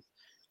season.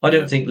 I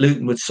don't think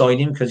Luton would sign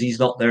him, because he's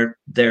not their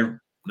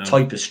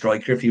type of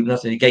striker. If you've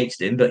nothing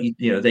against him, but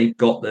they've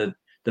got the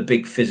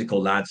big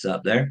physical lads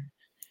up there.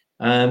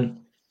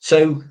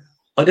 So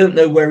I don't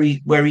know where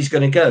he's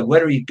going to go.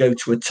 Whether he'd go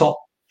to a top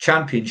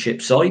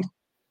Championship side,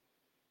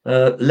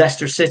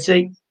 Leicester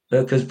City,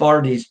 because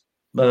Vardy's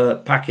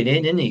packing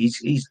in, and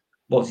he's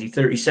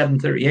 37,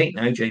 38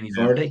 now, Jamie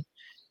Vardy.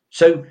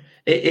 So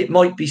it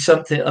might be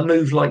a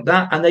move like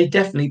that, and they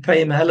definitely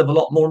pay him a hell of a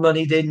lot more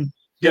money than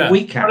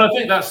we can. But I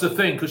think that's the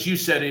thing, because you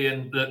said,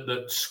 Ian,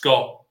 that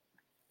Scott,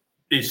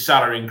 his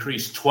salary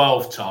increased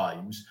 12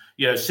 times.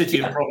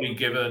 City have probably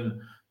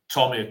given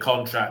Tommy a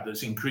contract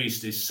that's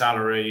increased his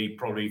salary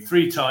probably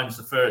 3 times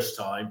the first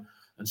time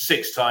and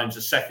 6 times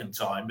the second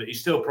time, but he's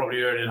still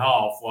probably earning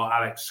half what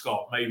Alex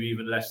Scott, maybe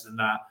even less than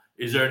that,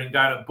 is earning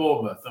down at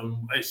Bournemouth. And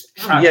it's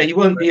tragic. Yeah, you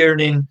won't be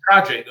earning.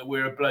 Tragic that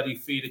we're a bloody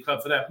feeder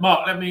club for them.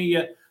 Mark, let me.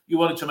 You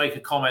wanted to make a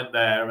comment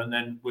there, and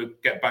then we'll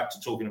get back to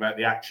talking about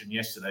the action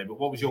yesterday. But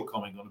what was your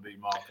comment going to be,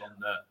 Mark, on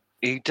that?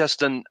 He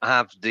doesn't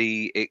have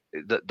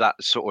that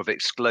sort of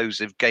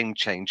explosive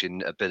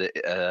game-changing ability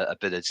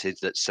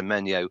that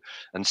Semenyo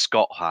and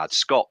Scott had.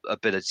 Scott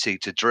ability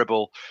to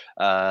dribble,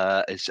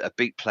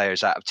 beat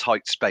players out of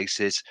tight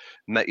spaces,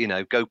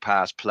 go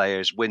past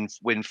players,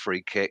 win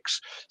free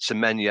kicks.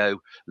 Semenyo,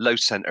 low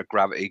centre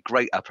gravity,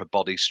 great upper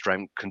body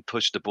strength, can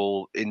push the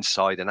ball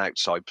inside and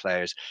outside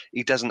players.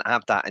 He doesn't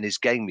have that in his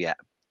game yet.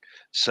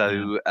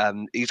 So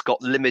he's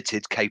got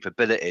limited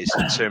capabilities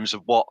in terms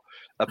of what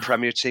a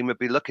Premier team would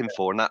be looking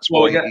for, and that's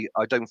why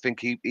I don't think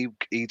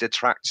he'd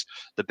attract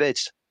the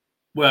bids.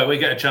 Well, we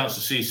get a chance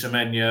to see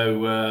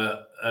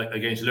Semenyo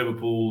against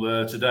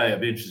Liverpool today.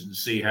 I'd be interested to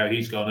see how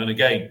he's gone. And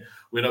again,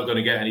 we're not going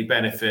to get any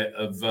benefit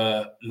of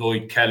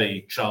Lloyd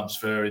Kelly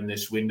transfer in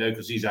this window,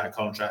 because he's out of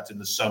contract in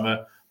the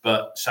summer.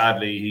 But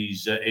sadly,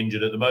 he's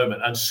injured at the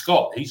moment. And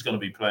Scott, he's going to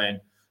be playing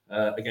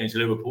against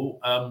Liverpool.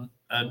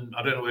 And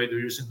I don't know whether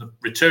it was in the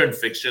return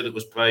fixture that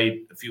was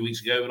played a few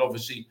weeks ago, but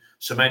obviously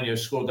Semenyo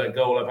scored that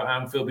goal over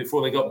Anfield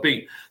before they got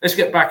beat. Let's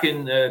get back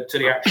in to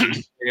the action,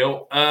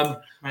 Neil.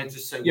 May I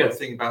just say one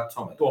thing about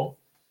Tommy? Go on.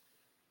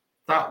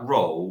 That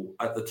role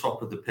at the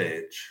top of the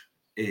pitch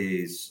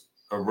is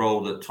a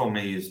role that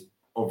Tommy is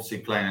obviously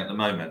playing at the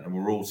moment, and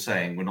we're all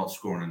saying we're not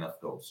scoring enough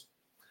goals.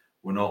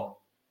 We're not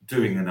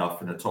doing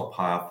enough in the top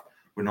half.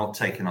 We're not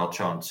taking our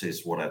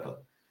chances, whatever.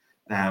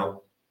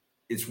 Now,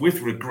 it's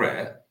with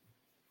regret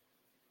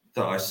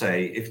that I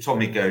say if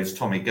Tommy goes,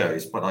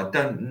 but I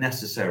don't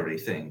necessarily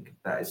think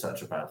that is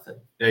such a bad thing.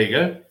 There you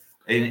go.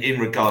 In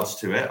regards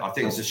to it, I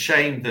think it's a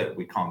shame that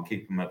we can't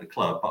keep him at the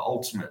club, but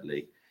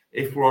ultimately,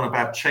 if we're on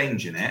about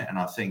changing it, and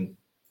I think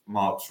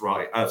Ian's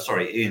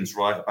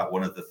right about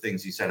one of the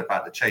things he said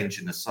about the change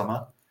in the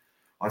summer,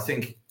 I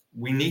think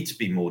we need to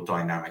be more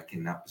dynamic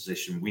in that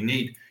position. We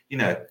need,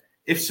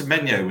 if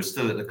Semenyo was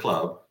still at the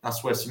club,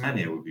 that's where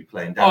Semenyo would be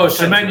playing down. If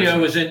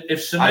Semenyo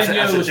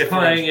was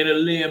playing in a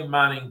Liam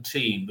Manning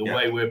team, the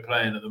way we're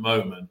playing at the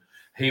moment,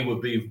 he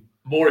would be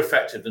more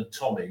effective than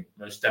Tommy,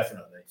 most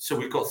definitely. So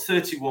we've got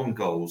 31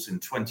 goals in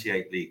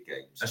 28 league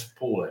games. That's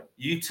appalling.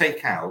 You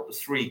take out the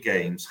 3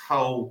 games,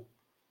 Hull,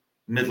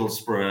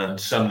 Middlesbrough, and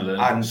Sunderland,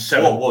 and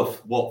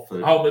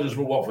Watford. Hull,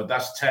 Middlesbrough, Watford.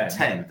 That's 10.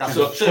 10. That's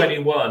got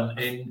 21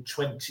 in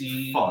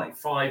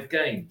 25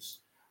 games.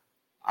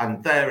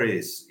 And there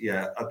is,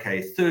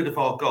 a third of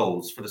our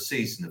goals for the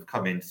season have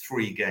come in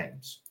 3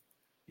 games.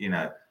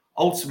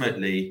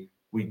 Ultimately,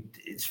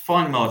 it's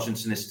fine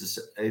margins in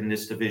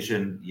this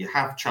division. You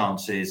have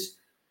chances.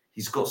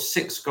 He's got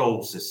 6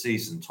 goals this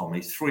season,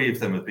 Tommy. 3 of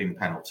them have been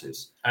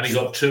penalties. And he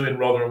got 2 in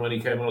Rotherham when he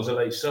came on as a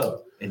late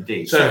sub.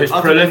 Indeed. So his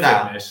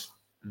prolificness.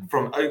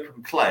 From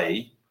open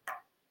play,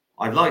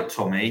 I like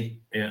Tommy.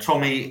 Yeah.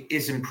 Tommy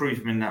is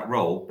improving in that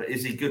role, but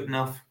is he good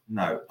enough?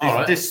 No.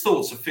 This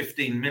thoughts of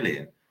 15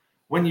 million.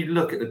 When you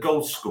look at the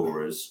goal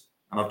scorers,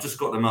 and I've just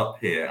got them up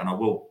here, and I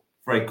will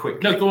very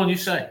quickly. No, go on, you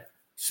say.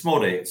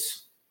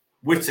 Smoditz,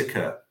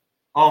 Whittaker,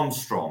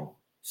 Armstrong,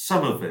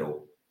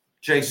 Somerville,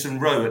 Jason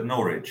Rowe at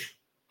Norwich,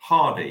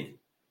 Hardy,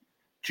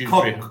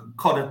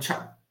 Connor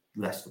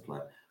Leicester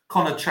player,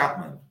 Connor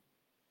Chapman,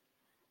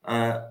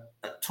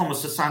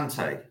 Thomas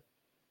Asante,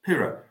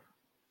 Pirro.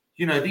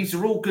 These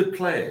are all good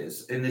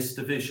players in this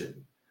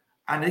division.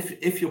 And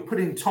if you're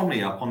putting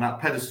Tommy up on that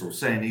pedestal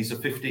saying he's a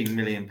 £15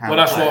 million player,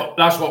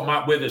 that's what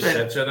Matt Withers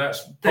said. So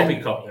that's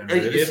poppycock then,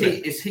 really,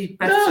 is he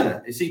better?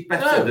 No. Is he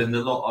better than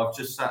the lot I've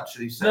just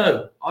actually said?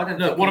 No, I don't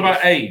know. What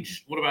about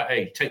age?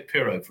 Take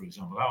Pirro, for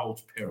example. How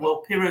old's Pirro? Well,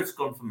 Pirro's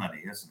gone for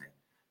money, hasn't he?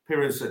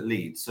 Pirro's at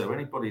Leeds, so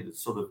anybody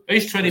that's sort of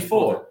he's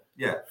 24.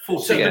 Yeah,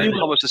 14. Yeah,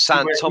 Thomas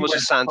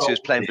Asante was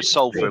playing for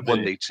Salford,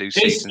 wasn't he, 2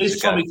 seasons ago? Is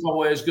Tommy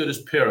Conway as good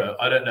as Pirro?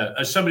 I don't know.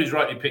 As somebody's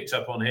rightly picked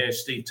up on here,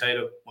 Steve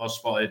Taylor, well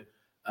spotted.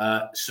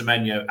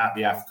 Semenyo at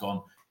the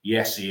AFCON.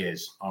 Yes, he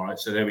is. All right,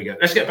 so there we go.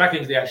 Let's get back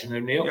into the action,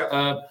 Neil.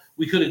 Yeah.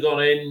 We could have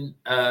gone in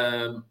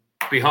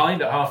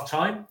behind at half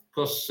time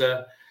because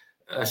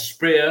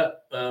Spreer,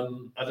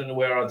 I don't know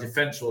where our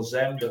defence was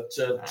then, but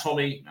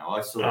Tommy. No,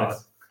 I saw it.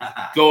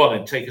 Go on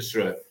and take us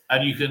through it.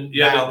 And you can,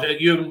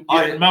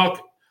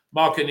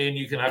 Mark and Ian,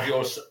 you can have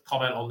your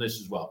comment on this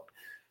as well.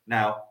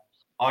 Now,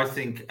 I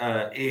think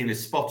Ian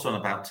is spot on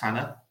about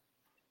Tanner.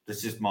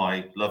 This is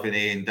my loving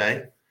Ian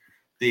day.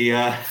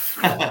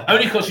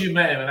 Only because you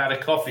met him and had a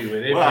coffee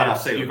with him. Well, I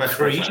see.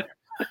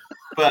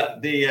 But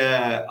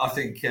I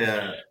think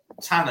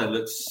Tanner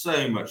looks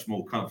so much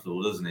more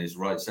comfortable, doesn't he? As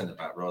right centre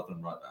back rather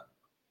than right back.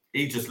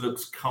 He just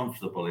looks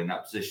comfortable in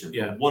that position.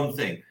 Yeah. But one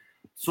thing,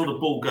 saw the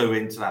ball go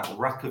into that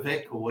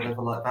Rakovic or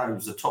whatever like that. He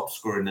was the top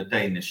scorer in the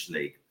Danish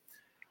league.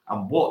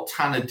 And what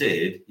Tanner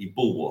did, he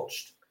ball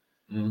watched.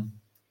 And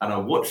I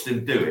watched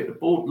him do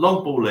it.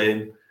 Long ball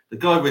in, the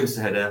guy wins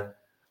the header.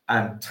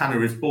 And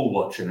Tanner is ball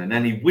watching, and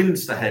then he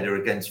wins the header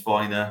against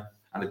Viner,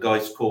 and the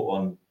guy's caught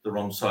on the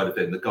wrong side of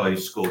him. The guy who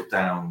scored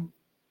down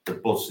the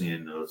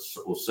Bosnian or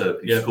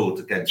Serb who scored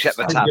against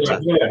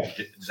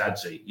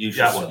Zadzi.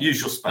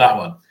 Usual spell. That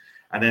one.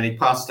 And then he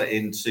passed it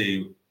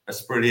into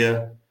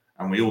Asprilla,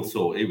 and we all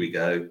thought, here we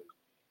go.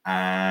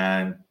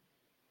 And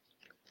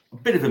a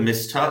bit of a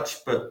mistouch,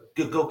 but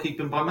good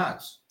goalkeeping by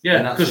Max.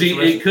 Yeah, because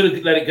he could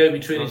have let it go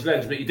between his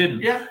legs, but he didn't.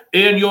 Yeah.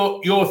 Ian,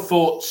 your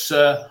thoughts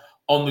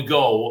on the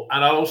goal,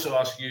 and I'll also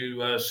ask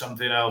you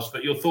something else.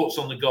 But your thoughts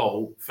on the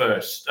goal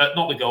first,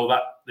 not the goal,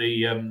 that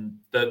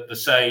the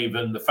save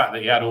and the fact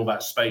that he had all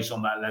that space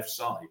on that left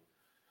side.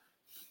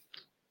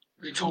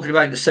 You're talking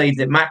about the save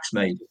that Max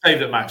made. The save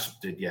that Max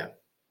did, yeah.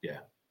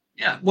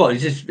 Well,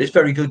 it's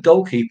very good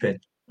goalkeeping.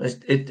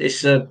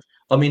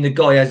 I mean, the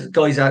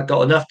guy's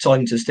got enough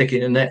time to stick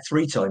it in the net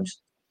 3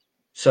 times.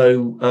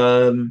 So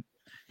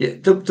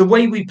the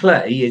way we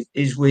play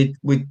is with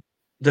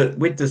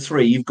the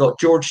 3, you've got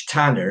George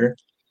Tanner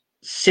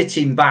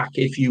sitting back,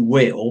 if you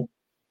will.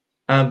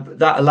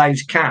 That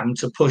allows Cam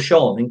to push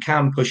on, and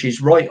Cam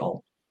pushes right on,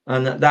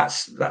 and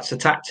that's a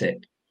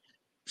tactic.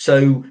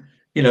 So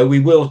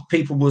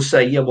people will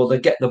say, yeah, well, they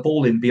get the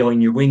ball in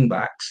behind your wing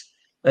backs,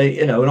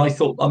 and I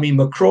thought,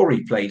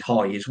 McCrory played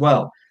high as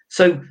well.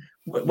 So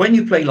when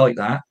you play like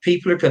that,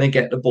 people are going to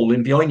get the ball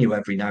in behind you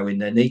every now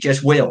and then. They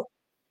just will.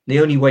 The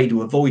only way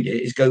to avoid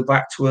it is go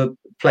back to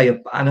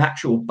an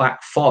actual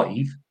back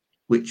five,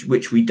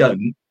 which we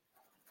don't,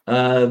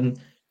 or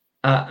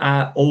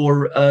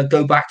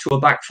go back to a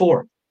back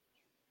four.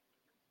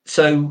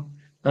 So,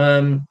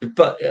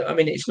 but I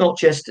mean, it's not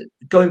just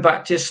going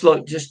back, just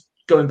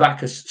going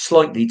back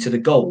slightly to the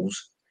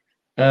goals,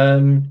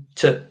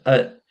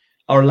 to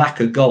our lack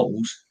of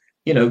goals.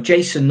 You know,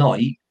 Jason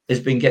Knight has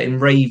been getting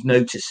rave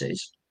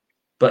notices,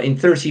 but in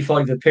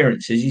 35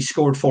 appearances, he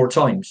scored 4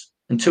 times,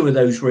 and 2 of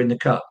those were in the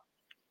cup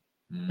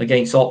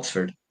against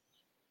Oxford.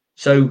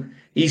 So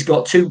he's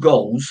got 2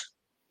 goals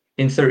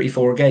in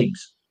 34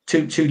 games,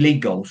 two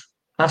league goals.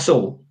 That's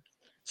all.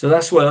 So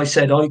that's why I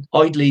said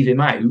I'd leave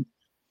him out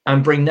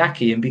and bring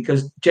Naki in,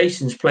 because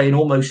Jason's playing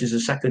almost as a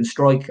second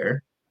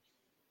striker.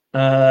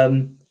 I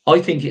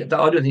don't think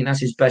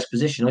that's his best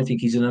position. I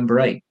think he's a number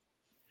 8.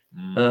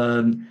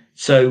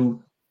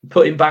 So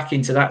put him back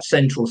into that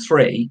central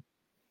 3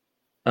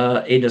 in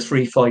a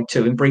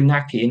 3-5-2 and bring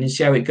Naki in and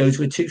see how it goes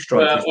with 2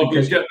 strikers. Well,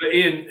 because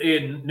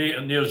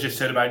Neil's just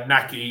said about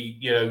Naki,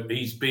 you know,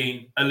 he's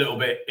been a little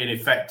bit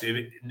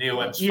ineffective. Neil,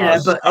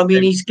 but I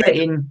mean, he's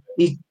getting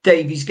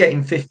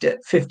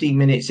 15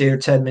 minutes here,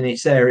 10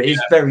 minutes there. It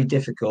is very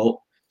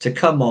difficult to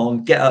come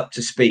on, get up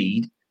to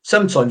speed.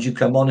 Sometimes you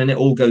come on and it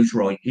all goes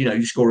right. You know,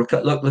 you score a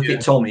cut. Look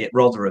at Tommy at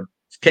Rotherham.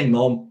 Came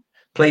on,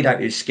 played out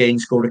his skin,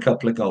 scored a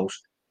couple of goals.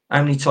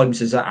 How many times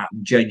has that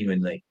happened?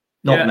 Genuinely,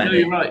 not many. No,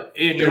 you're right,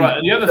 Ian. You're right.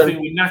 And the other thing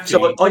with Naki,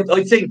 so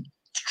I think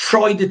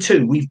try the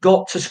 2. We've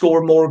got to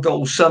score more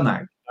goals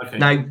somehow. Okay.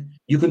 Now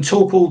you can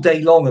talk all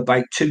day long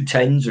about 2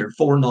 10s or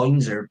 4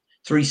 9s or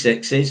 3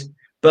 6s,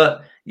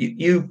 but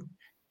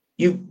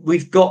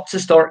we've got to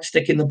start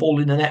sticking the ball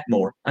in the net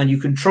more. And you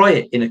can try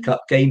it in a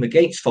cup game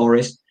against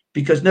Forest,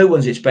 because no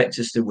one's expects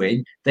us to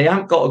win. They're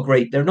not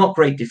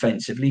great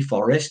defensively,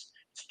 Forest.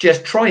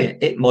 Just try it.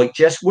 It might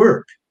just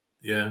work.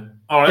 Yeah.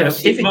 All right.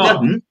 If it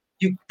doesn't,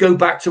 you go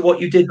back to what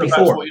you did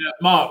before.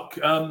 Mark,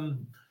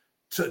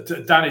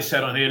 Danny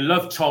said on here,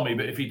 love Tommy,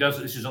 but if he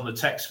doesn't, this is on the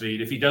text feed,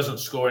 if he doesn't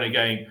score in a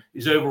game,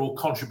 his overall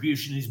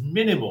contribution is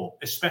minimal,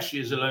 especially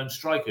as a lone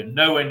striker.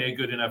 Nowhere near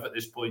good enough at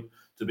this point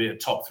to be a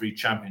top 3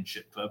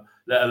 championship club,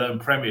 let alone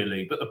Premier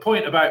League. But the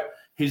point about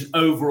his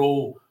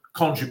overall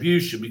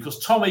contribution,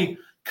 because Tommy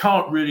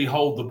can't really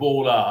hold the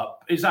ball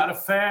up, is that a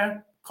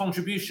fair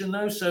contribution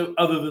though? So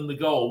other than the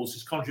goals,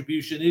 his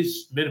contribution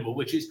is minimal,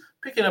 which is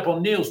picking up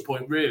on Neil's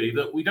point, really,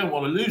 that we don't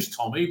want to lose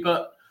Tommy,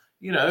 but,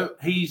 you know,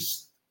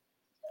 he's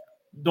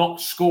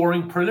not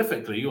scoring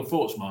prolifically. Your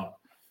thoughts, Mark?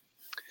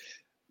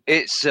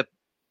 It's a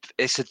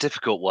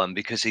difficult one,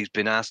 because he's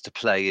been asked to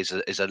play as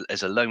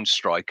a lone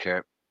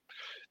striker.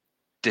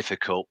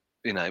 Difficult,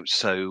 you know.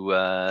 So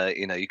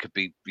you know, you could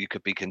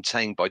be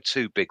contained by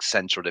 2 big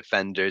central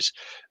defenders.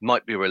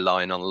 Might be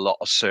relying on a lot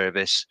of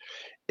service.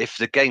 If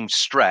the game's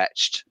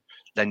stretched,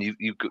 then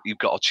you've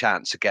got a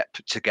chance to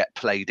get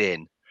played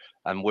in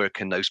and work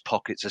in those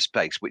pockets of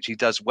space, which he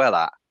does well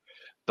at.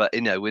 But,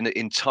 you know,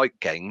 in tight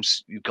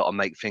games, you've got to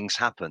make things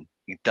happen.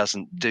 He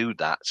doesn't do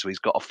that, so he's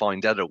got to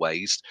find other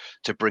ways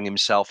to bring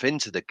himself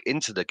into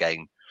the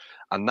game,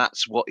 and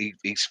that's what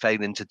he's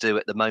failing to do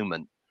at the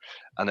moment.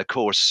 And of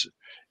course,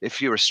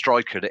 if you're a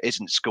striker that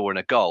isn't scoring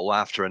a goal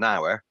after an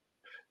hour,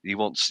 you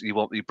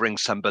bring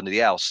somebody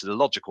else. So the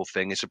logical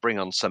thing is to bring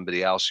on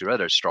somebody else, your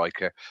other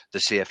striker, to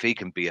see if he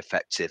can be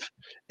effective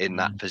in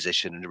that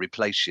position and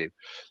replace you.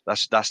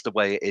 That's the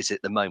way it is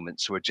at the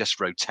moment. So we're just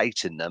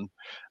rotating them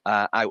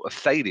out of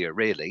failure,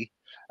 really.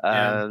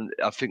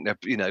 I think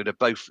they're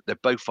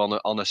both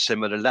on a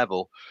similar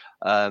level.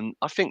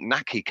 I think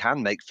Naki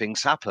can make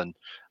things happen.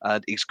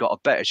 He's got a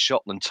better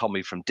shot than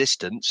Tommy from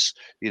distance.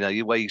 You know,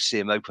 the way you see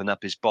him open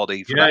up his body.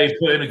 He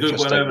put in a good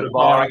one over the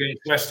bar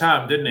against West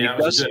Ham, didn't he?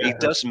 He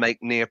does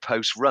make near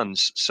post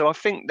runs. So I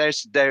think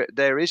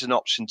there is an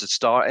option to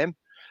start him.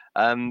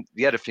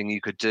 The other thing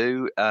you could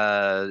do,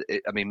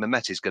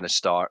 Mehmeti's going to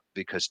start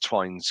because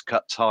Twine's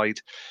cut tied.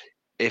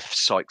 If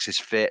Sykes is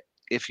fit,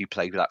 if you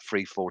played that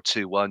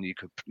 3-4-2-1,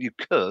 you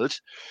could.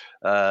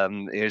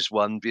 Here's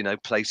one, you know,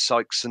 play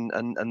Sykes and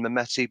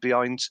Mehmeti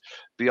behind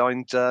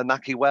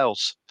Naki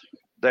Wells.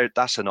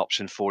 That's an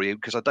option for you,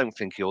 because I don't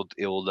think he'll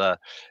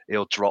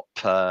drop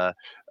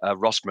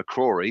Ross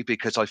McCrory,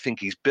 because I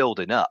think he's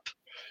building up.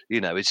 You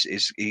know,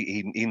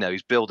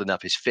 he's building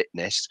up his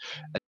fitness.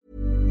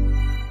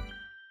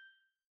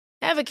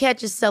 Ever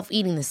catch yourself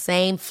eating the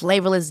same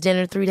flavorless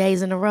dinner 3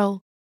 days in a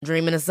row?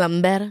 Dreaming of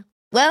something better?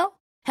 Well,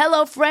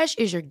 HelloFresh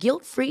is your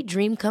guilt-free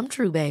dream come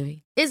true,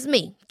 baby. It's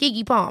me,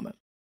 Keke Palmer.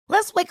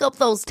 Let's wake up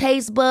those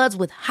taste buds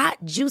with hot,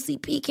 juicy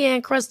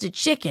pecan-crusted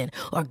chicken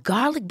or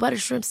garlic butter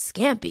shrimp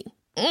scampi.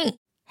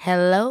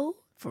 Hello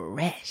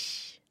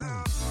Fresh.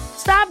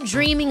 Stop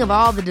dreaming of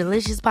all the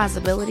delicious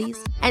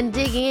possibilities and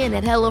dig in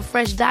at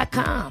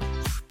HelloFresh.com.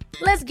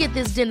 Let's get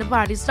this dinner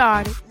party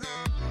started.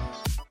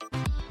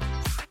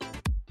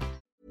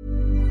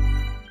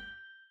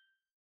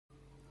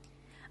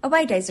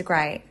 Away days are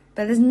great,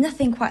 but there's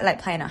nothing quite like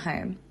playing at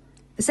home.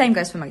 The same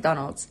goes for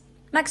McDonald's.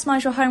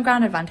 Maximise your home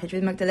ground advantage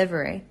with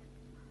McDelivery.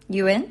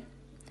 You in?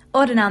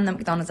 Order now on the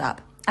McDonald's app.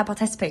 At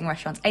participating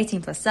restaurants,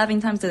 18 plus, serving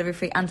times, delivery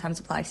free and time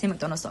supply. See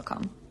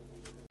mcdonalds.com.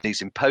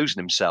 He's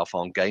imposing himself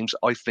on games.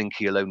 I think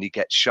he'll only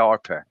get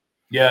sharper.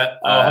 Yeah,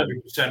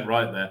 100%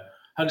 right there.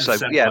 100%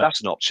 So, yeah, right.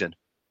 that's an option.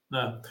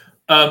 No.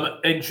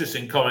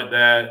 Interesting comment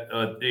there.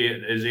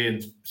 As Ian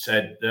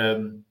said, I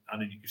know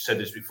you said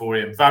this before,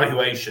 Ian,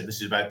 valuation,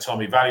 this is about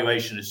Tommy,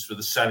 valuation is for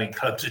the selling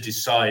club to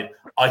decide.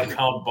 I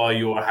can't buy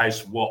your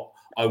house what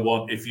I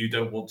want if you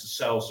don't want to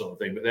sell, sort of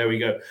thing. But there we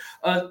go.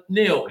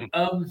 Neil,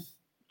 a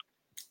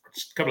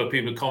couple of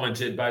people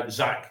commented about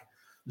Zach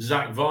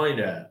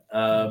Viner.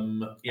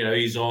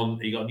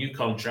 He got a new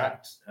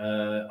contract.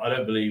 I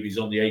don't believe he's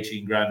on the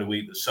 18 grand a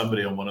week that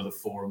somebody on one of the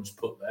forums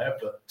put there,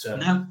 but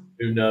No,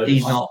 who knows?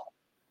 he's not.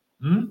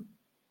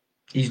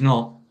 He's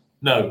not.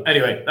 No.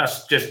 Anyway,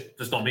 that's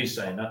not me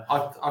saying that.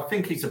 I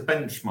think he's a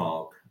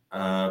benchmark,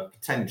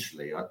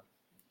 potentially.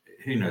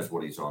 Who knows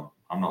what he's on?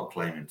 I'm not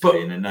claiming to be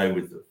in a know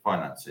with the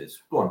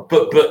finances. Go on.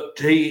 But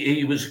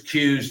he was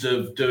accused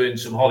of doing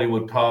some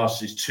Hollywood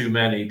passes, too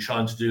many,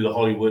 trying to do the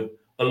Hollywood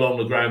along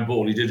the ground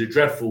ball. He did a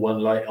dreadful one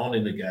late on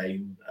in the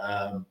game,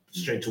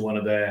 straight to one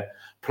of their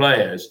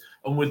players.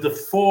 And with the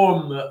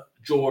form that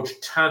George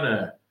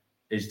Tanner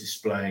is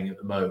displaying at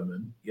the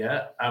moment,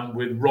 and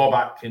with Rob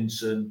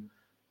Atkinson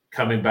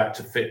coming back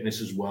to fitness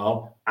as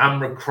well,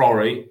 and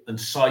McCrory and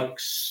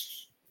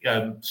Sykes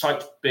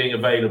being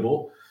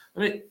available, I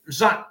mean,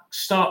 Zach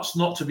starts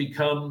not to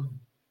become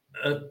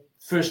a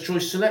first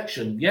choice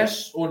selection.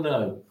 Yes or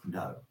no?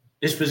 No.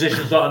 His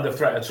position's not under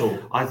threat at all.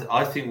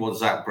 I think what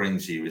Zach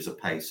brings you is a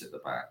pace at the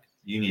back.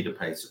 You need a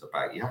pace at the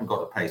back. You haven't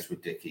got a pace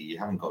with Dickey. You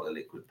haven't got a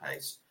liquid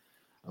pace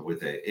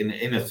with it.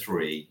 In a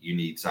three, you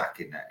need Zach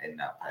in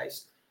that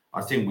pace.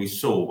 I think we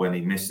saw when he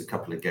missed a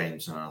couple of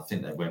games, and I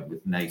think they went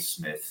with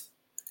Naismith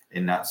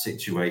in that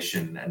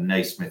situation, and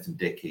Naismith and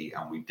Dickey,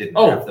 and we didn't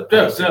have the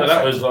pace. No,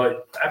 that was like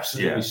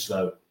absolutely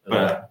slow.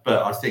 But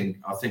I think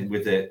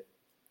with it,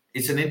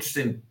 it's an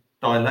interesting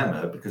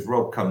dilemma because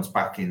Rob comes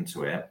back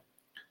into it.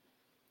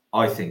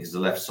 I think is the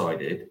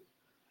left-sided,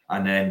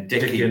 and then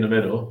Dickey in the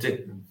middle.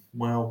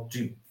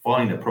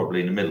 Viner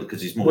probably in the middle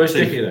because he's more. Where's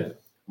Dickey then?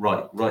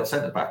 Right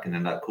centre back, and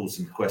then that calls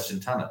into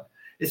question Tanner.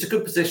 It's a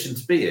good position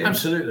to be in,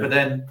 absolutely. But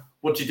then,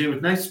 what do you do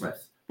with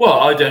Naismith? Well,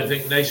 I don't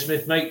think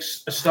Naismith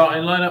makes a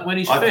starting lineup when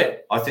he's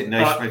fit. I think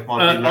Naismith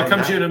might be. I'll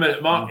come to you in a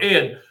minute, Mark.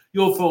 Ian,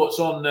 your thoughts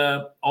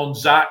on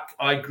Zach?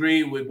 I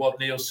agree with what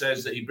Neil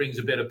says that he brings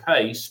a bit of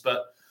pace,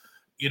 but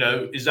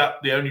is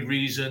that the only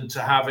reason to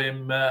have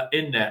him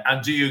in there?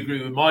 And do you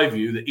agree with my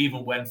view that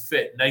even when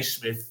fit,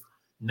 Naismith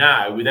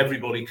now, with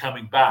everybody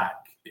coming back,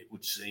 it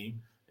would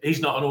seem, he's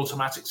not an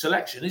automatic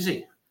selection, is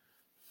he?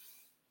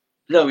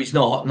 No, he's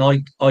not.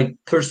 And I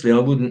personally,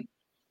 I wouldn't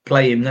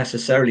play him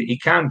necessarily. He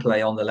can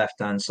play on the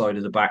left-hand side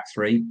of the back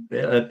three.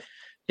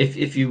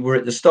 If you were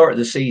at the start of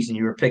the season,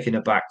 you were picking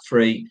a back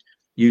three,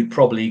 you'd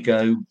probably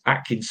go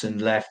Atkinson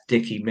left,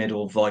 Dickey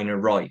middle, Viner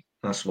right.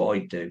 That's what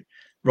I'd do.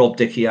 Rob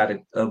Dickey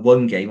had a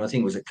one game, I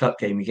think it was a cup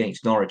game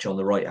against Norwich on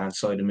the right-hand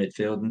side of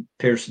midfield, and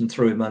Pearson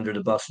threw him under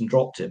the bus and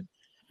dropped him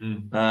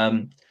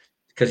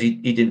because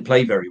he didn't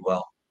play very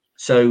well.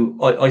 So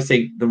I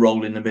think the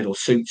role in the middle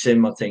suits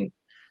him. I think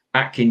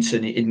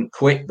Atkinson, he isn't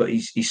quick, but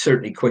he's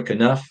certainly quick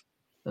enough.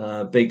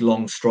 Big,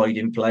 long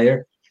striding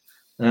player.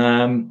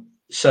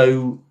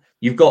 So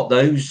you've got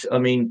those. I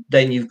mean,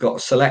 then you've got a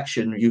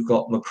selection. You've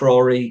got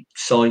McCrory,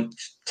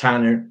 Sykes,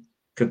 Tanner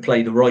could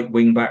play the right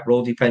wing back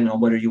role, depending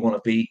on whether you want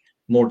to be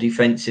more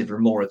defensive or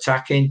more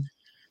attacking.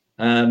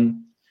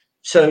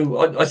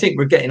 So I think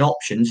we're getting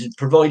options,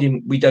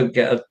 providing we don't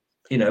get a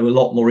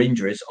lot more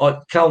injuries.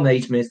 Cal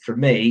Naismith for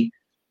me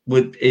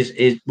would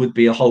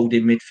be a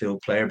holding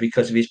midfield player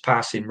because of his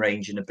passing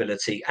range and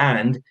ability,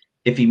 and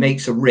if he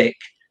makes a rick,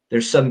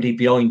 there's somebody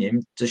behind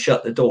him to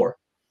shut the door.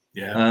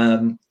 Yeah.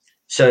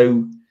 I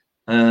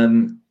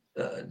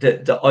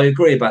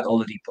agree about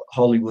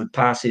Hollywood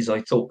passes.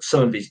 I thought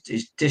some of his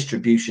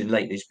distribution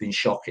lately has been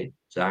shocking,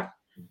 Zach.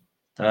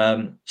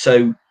 And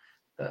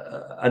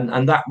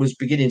that was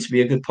beginning to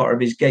be a good part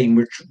of his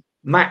game.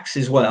 Max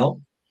as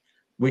well.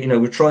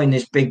 We're trying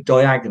this big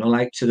diagonal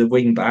out to the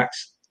wing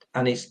backs,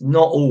 and it's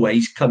not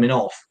always coming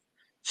off.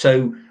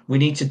 So we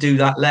need to do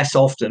that less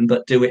often,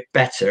 but do it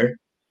better.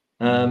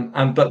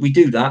 But we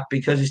do that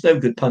because it's no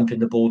good pumping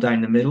the ball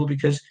down the middle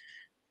because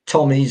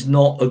Tommy's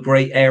not a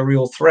great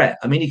aerial threat.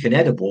 I mean, he can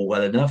head a ball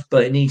well enough,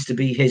 but it needs to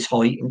be his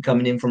height and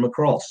coming in from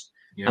across.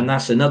 Yeah. And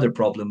that's another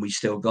problem we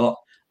still got.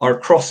 Our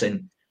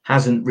crossing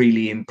hasn't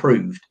really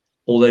improved.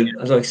 Although,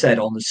 as I said,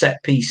 on the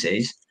set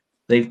pieces,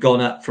 they've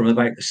gone up from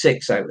about a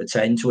 6 out of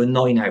 10 to a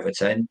 9 out of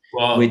 10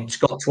 with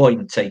Scott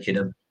Twine taking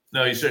them.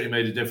 No, he certainly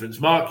made a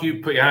difference. Mark,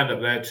 you put your hand up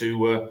there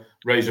to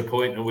raise a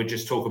point, and we'll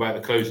just talk about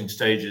the closing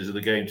stages of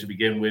the game to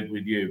begin with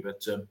you.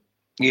 But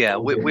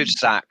with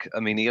Zach,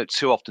 I mean, he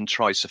too often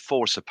tries to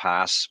force a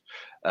pass,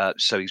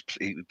 so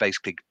he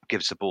basically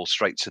gives the ball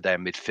straight to their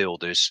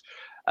midfielders.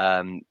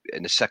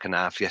 In the second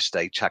half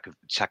yesterday,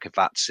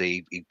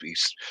 Chakavatsi,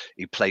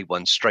 he played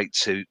one straight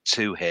to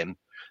him.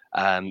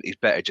 He's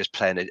better just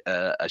playing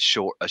a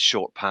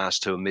short pass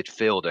to a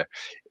midfielder.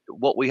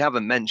 What we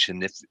haven't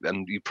mentioned,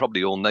 and you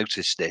probably all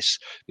noticed this,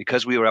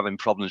 because we were having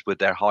problems with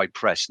their high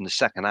press in the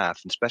second half,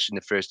 and especially in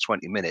the first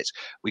 20 minutes,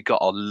 we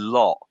got a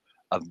lot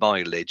of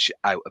mileage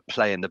out of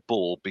playing the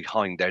ball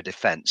behind their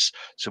defence.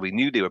 So we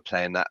knew they were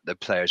playing that. The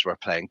players were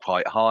playing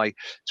quite high.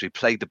 So we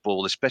played the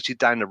ball, especially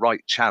down the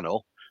right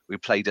channel. We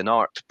played an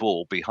arced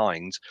ball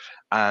behind.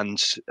 And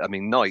I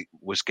mean, Knight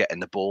was getting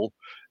the ball,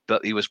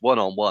 but he was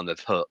one-on-one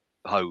with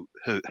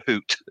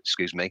Hoot,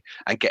 excuse me,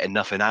 and getting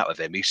nothing out of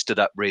him. He stood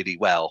up really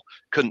well.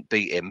 Couldn't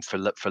beat him for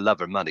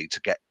love or money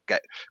to get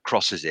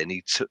crosses in.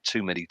 He took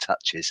too many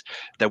touches.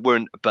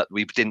 But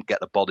we didn't get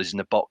the bodies in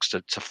the box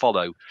to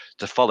follow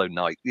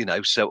Knight.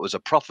 So it was a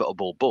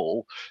profitable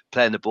ball,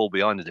 playing the ball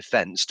behind the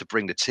defence to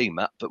bring the team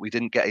up. But we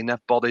didn't get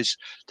enough bodies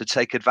to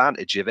take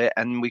advantage of it,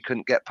 and we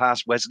couldn't get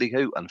past Wesley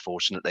Hoot,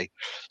 unfortunately.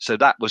 So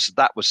that was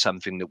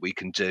something that we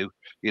can do.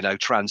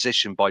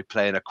 Transition by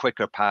playing a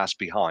quicker pass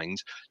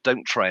behind.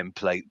 Don't try and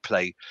play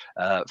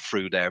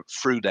through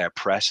their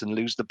press and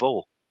lose the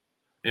ball.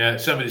 Yeah,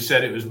 somebody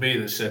said it was me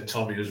that said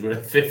Tommy was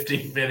worth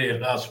 50 million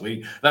last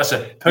week. That's a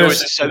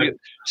person.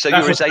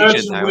 You're his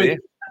agent now, are you?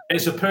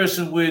 It's a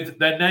person with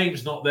their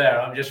name's not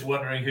there. I'm just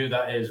wondering who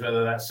that is.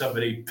 Whether that's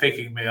somebody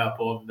picking me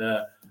up on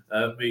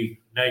me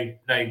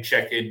name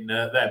checking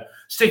them.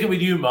 Sticking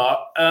with you, Mark.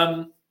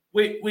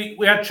 We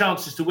had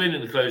chances to win in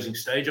the closing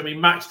stage. I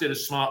mean, Max did a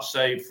smart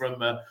save from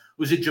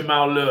was it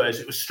Jamal Lewis?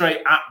 It was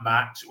straight at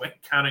Max. It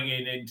went canning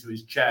into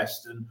his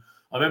chest, and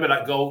I remember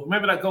that goal.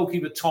 Remember that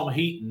goalkeeper Tom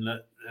Heaton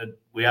that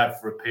we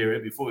had for a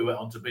period before we went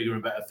on to bigger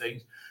and better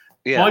things.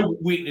 Yeah. My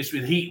weakness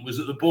with Heaton was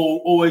that the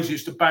ball always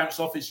used to bounce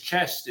off his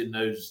chest in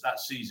that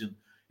season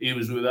he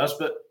was with us.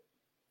 But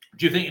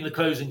do you think in the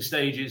closing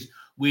stages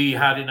we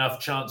had enough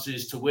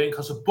chances to win?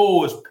 Because the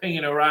ball was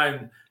pinging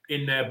around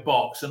in their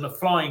box, and the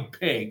Flying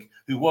Pig,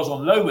 who was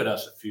on loan with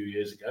us a few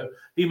years ago,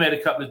 he made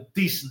a couple of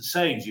decent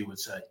saves, you would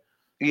say.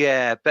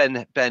 Yeah,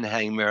 Ben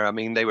Hamer. I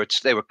mean, they were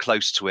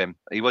close to him.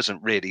 He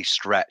wasn't really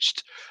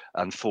stretched,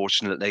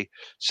 unfortunately.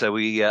 So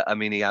he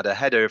had a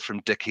header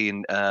from Dickey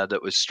that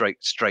was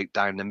straight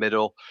down the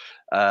middle,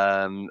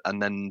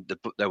 and then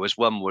there was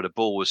one where the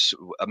ball was.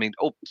 I mean,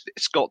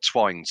 Scott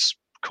Twine's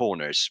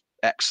corners.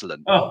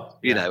 Excellent. Oh,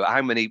 yeah.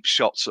 How many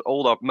shots?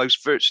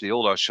 Virtually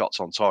all our shots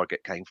on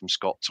target came from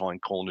Scott Twine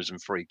corners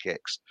and free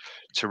kicks.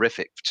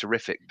 Terrific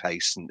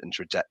pace and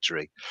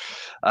trajectory.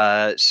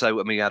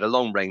 So we had a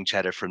long range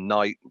header from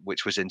Knight,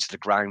 which was into the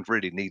ground.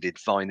 Really needed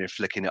Viner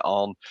flicking it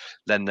on.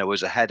 Then there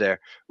was a header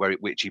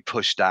which he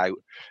pushed out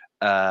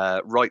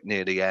right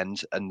near the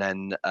end, and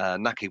then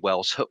Naki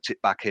Wells hooked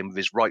it back in with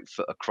his right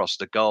foot across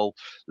the goal.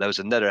 There was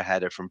another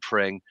header from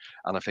Pring,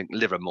 and I think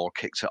Livermore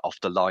kicked it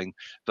off the line.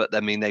 But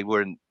they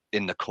weren't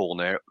in the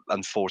corner.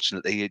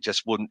 Unfortunately, it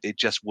just wouldn't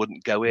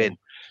go in.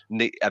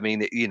 I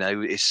mean,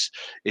 it's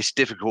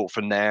difficult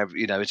from there.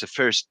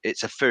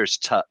 It's a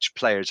first touch.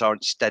 Players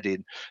aren't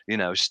steadying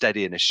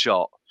a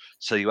shot,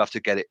 so you have to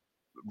get it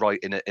right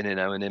in a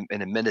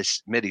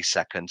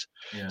millisecond.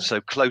 Yeah. So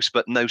close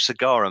but no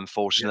cigar,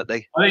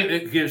 unfortunately. Yeah. I think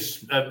it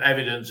gives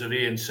evidence of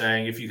Ian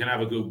saying if you can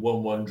have a good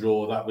 1-1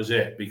 draw, that was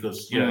it,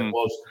 because it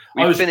was.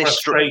 We finished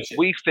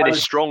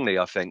strongly.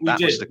 I think that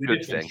was the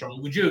good thing.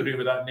 Would you agree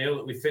with that, Neil?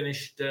 That we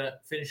finished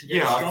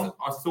again strong?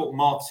 I thought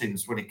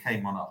Martins, when he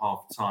came on at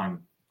half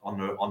time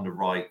on the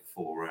right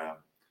for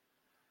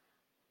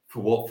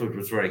Watford,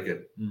 was very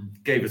good.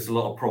 Gave us a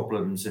lot of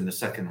problems in the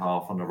second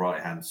half on the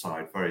right hand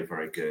side. Very,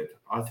 very good.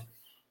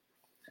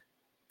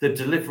 The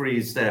delivery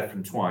is there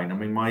from Twine. I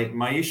mean,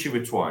 my issue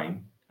with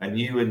Twine, and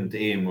you and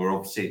Ian were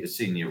obviously at the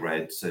senior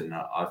Reds, and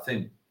I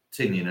think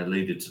Tinian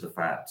alluded to the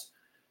fact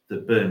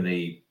that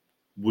Burnley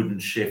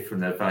wouldn't shift from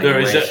their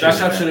valuation. That's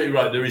absolutely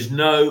right. There is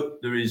no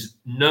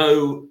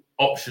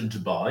option to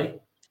buy.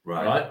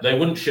 Right. They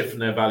wouldn't shift from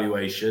their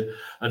valuation.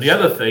 And the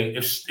other thing,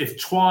 if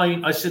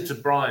Twine, I said to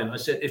Brian,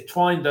 if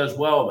Twine does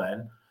well,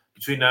 then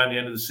between now and the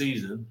end of the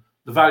season,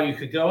 the value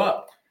could go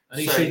up.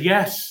 And he said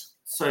yes.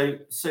 So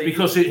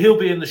because he'll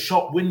be in the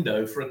shop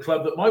window for a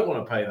club that might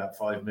want to pay that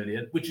 $5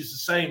 million, which is the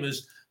same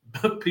as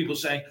people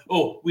saying,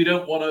 "Oh, we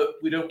don't want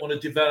to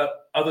develop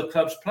other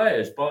clubs'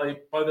 players by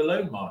the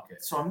loan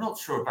market." So I'm not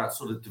sure about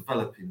sort of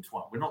developing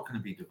Twine. We're not going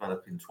to be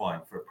developing Twine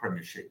for a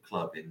Premiership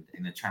club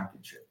in a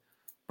Championship,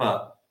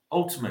 but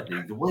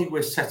ultimately, the way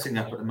we're setting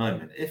up at the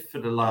moment, if for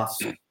the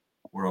last,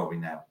 where are we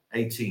now?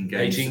 18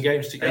 games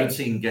to go.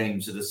 18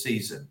 games of the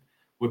season,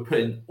 we're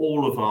putting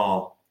all of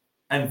our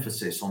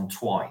emphasis on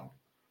Twine.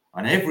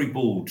 And every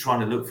ball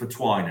trying to look for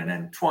Twine, and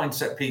then Twine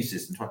set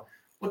pieces and Twine.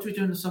 What do we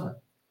do in the summer?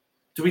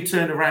 Do we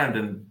turn around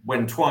and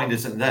when Twine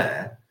isn't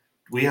there,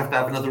 we have to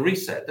have another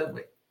reset, don't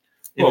we?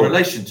 In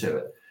relation to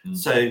it.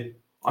 So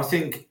I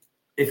think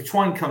if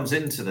Twine comes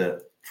into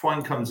the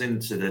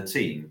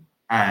team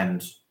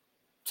and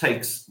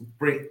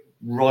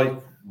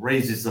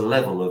raises the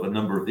level of a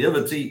number of the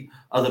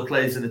other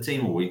players in the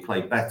team, or we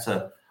play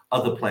better,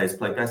 other players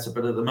play better.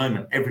 But at the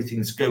moment,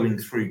 everything's going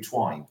through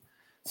Twine.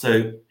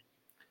 So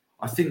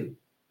I think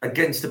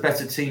against a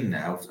better team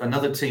now,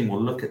 another team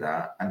will look at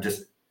that and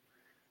just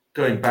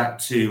going back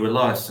to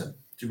Eliasson.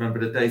 Do you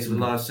remember the days of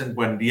Eliasson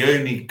when the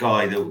only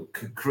guy that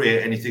could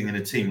create anything in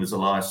a team was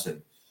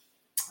Eliasson?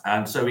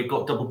 And so he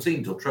got double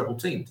teamed or treble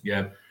teamed.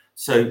 Yeah.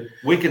 So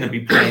we're going to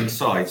be playing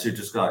sides who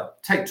just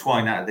take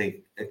Twine out of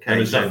the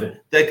occasion.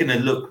 They're going to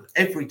look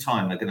every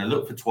time. They're going to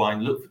look for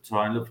Twine,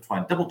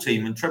 double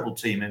team and treble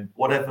team and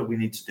whatever we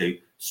need to do.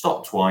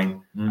 Stop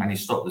Twine and he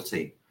stopped the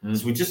team.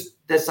 So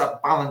there's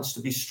that balance to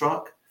be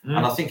struck.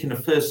 And I think in the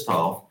first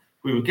half,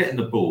 we were getting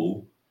the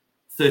ball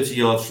 30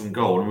 yards from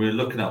goal and we were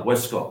looking at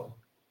where's Scott?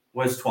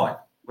 Where's Twine?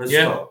 Where's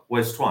Scott?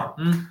 Where's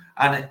Twine?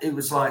 And it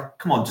was like,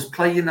 come on, just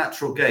play your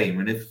natural game.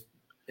 And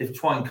if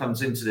Twine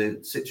comes into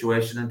the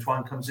situation, then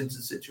Twine comes into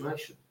the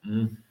situation.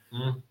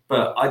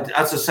 But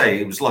as I say,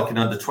 it was like an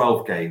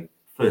under-12 game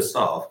first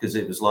half because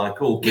it was like,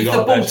 give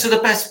the ball to the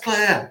best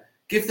player.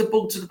 Give the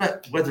ball to the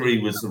best, whether he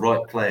was the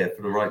right player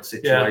for the right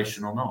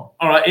situation or not.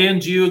 All right, Ian,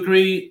 do you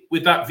agree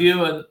with that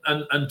view?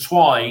 And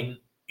Twine,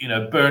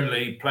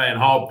 Burnley playing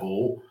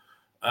hardball,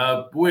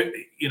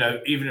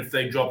 even if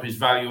they drop his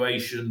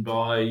valuation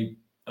by,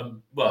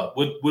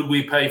 would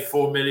we pay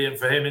 $4 million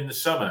for him in the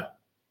summer?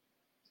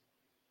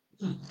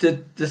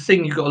 The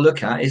thing you've got to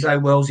look at is how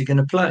well is he going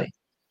to play.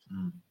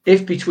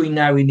 If between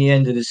now and the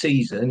end of the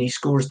season he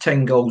scores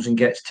 10 goals and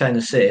gets 10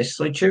 assists,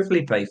 I'd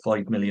cheerfully pay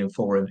 $5 million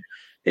for him.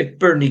 If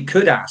Burnley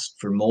could ask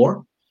for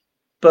more,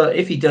 but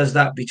if he does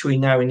that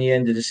between now and the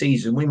end of the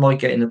season, we might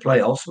get in the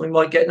playoffs and we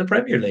might get in the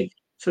Premier League.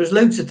 So there's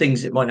loads of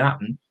things that might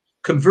happen.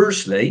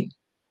 Conversely,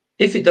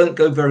 if it don't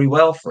go very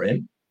well for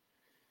him,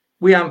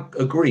 we haven't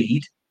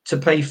agreed to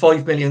pay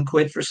 £5 million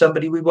for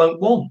somebody we won't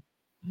want.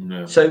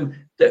 No. So,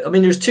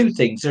 there's two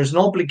things. There's an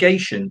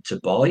obligation to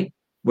buy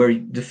where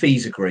the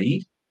fee's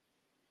agreed,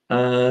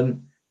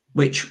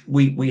 which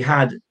we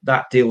had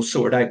that deal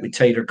sorted out with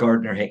Taylor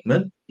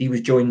Gardner-Hickman. He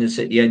was joining us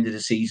at the end of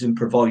the season,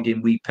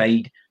 providing we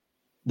paid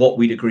what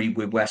we'd agreed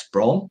with West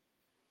Brom.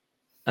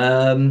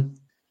 And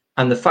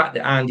the fact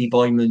that Andy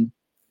Byman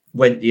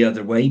went the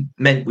other way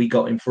meant we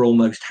got him for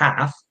almost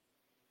half.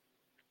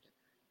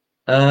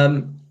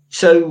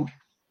 So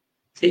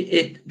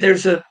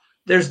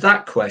there's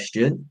that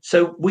question.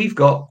 So we have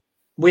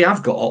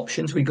got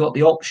options. We got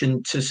the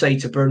option to say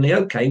to Burnley,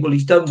 okay, well,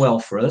 he's done well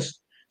for us.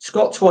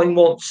 Scott Twine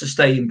wants to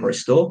stay in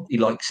Bristol. He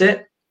likes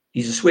it.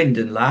 He's a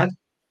Swindon lad,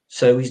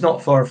 so he's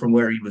not far from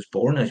where he was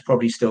born. He's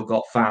probably still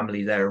got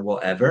family there or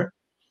whatever.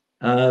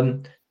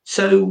 The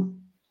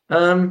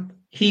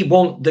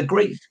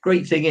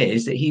great thing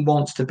is that he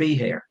wants to be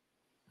here.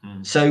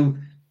 So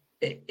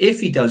if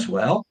he does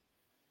well,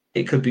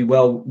 it could be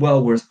well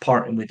worth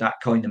parting with that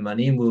kind of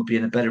money, and we'll be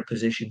in a better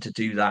position to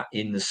do that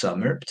in the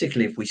summer,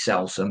 particularly if we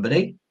sell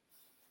somebody.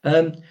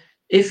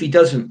 If he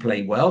doesn't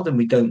play well, then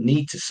we don't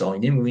need to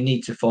sign him. We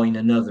need to find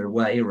another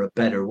way or a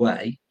better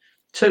way.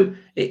 So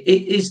it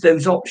is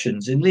those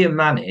options. And Liam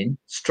Manning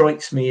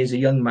strikes me as a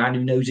young man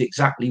who knows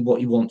exactly what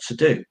he wants to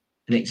do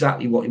and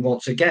exactly what he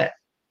wants to get.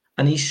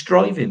 And he's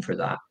striving for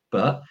that.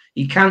 But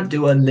he can't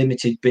do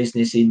unlimited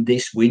business in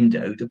this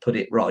window, to put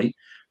it right,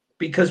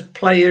 because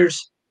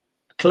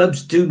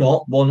clubs do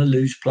not want to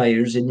lose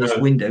players in this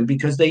window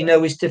because they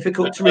know it's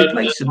difficult to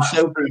replace them.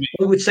 So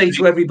I would say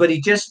to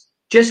everybody,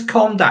 just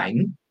calm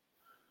down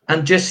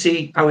and just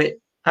see how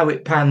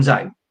it pans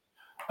out.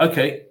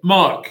 Okay,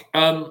 Mark,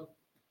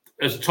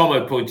 as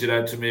Tomo pointed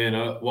out to me in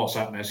a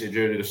WhatsApp message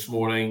earlier this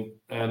morning,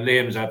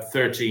 Liam's had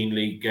 13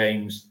 league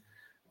games,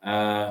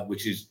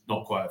 which is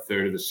not quite a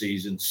third of the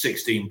season,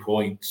 16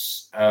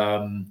 points.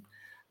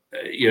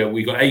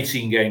 We got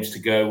 18 games to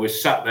go. We're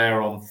sat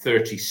there on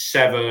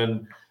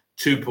 37,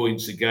 2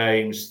 points a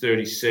game,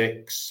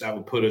 36. That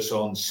would put us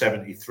on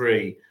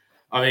 73.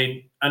 I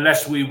mean,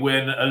 unless we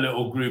win a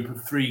little group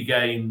of 3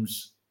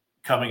 games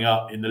coming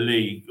up in the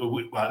league,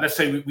 let's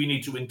say we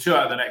need to win 2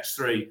 out of the next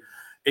 3,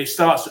 it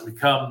starts to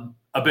become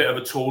a bit of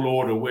a tall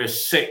order. We're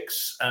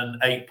 6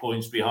 and 8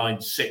 points behind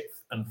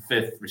 6th and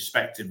 5th,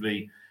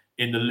 respectively,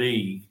 in the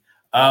league.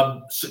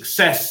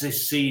 Success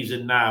this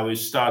season now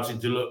is starting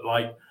to look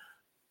like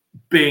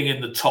being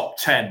in the top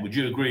 10. Would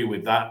you agree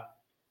with that?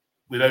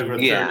 With over a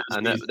third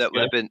and that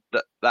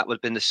would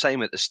have been the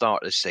same at the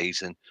start of the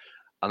season.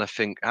 And I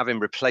think having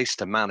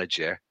replaced a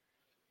manager,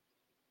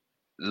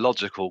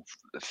 logical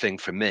thing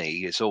for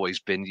me has always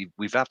been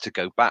we've had to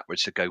go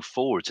backwards to go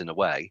forwards in a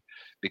way,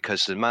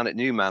 because the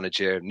new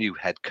manager, new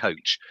head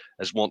coach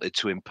has wanted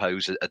to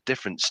impose a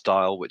different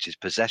style, which is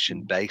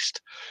possession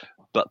based.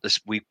 But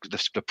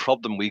the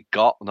problem we've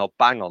got, and I'll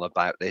bang on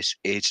about this,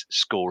 is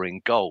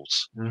scoring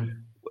goals.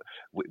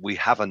 We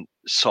haven't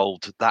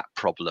solved that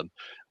problem.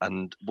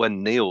 And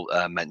when Neil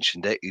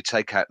mentioned it, you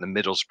take out the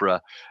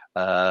Middlesbrough,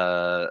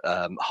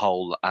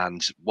 Hull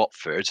and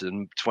Watford,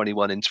 and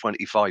 21 in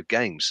 25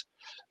 games.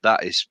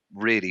 That is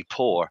really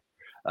poor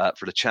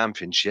for the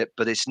Championship,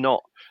 but it's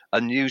not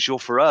unusual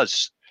for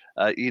us.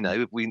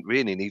 We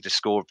really need to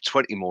score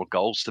 20 more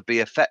goals to be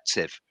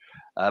effective.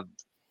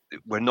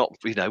 We're not,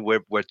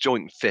 we're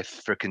joint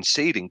 5th for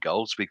conceding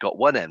goals. We got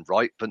one end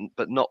right,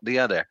 but not the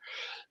other.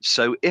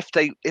 So if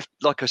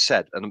like I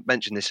said, and I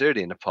mentioned this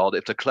earlier in the pod,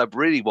 if the club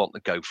really want to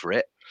go for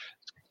it,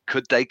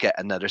 could they get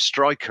another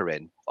striker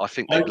in? I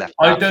think they've left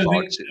I that don't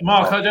far think, too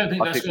Mark, far. I don't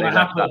think that's think going to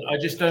they left happen. that. I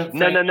just don't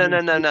No,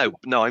 think.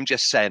 no. I'm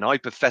just saying,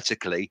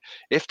 hypothetically,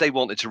 if they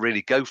wanted to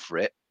really go for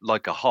it,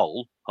 like a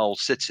Hull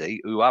City,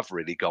 who have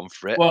really gone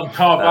for it. Well,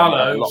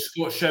 Carvalho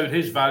showed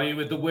his value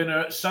with the winner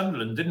at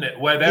Sunderland, didn't it?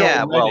 Where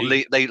they're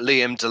already... well,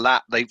 Liam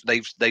Delap,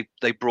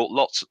 they brought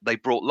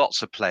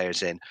lots of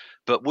players in,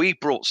 but we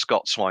brought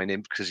Scott Swine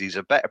in because he's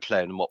a better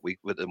player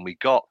than we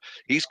got.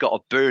 He's got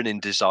a burning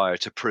desire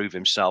to prove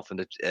himself in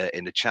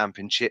the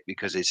Championship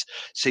because his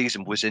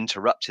season was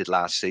interrupted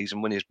last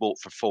season when he was bought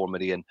for $4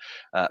 million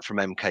from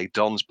MK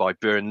Dons by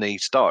Burnley.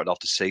 Started off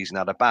the season,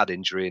 had a bad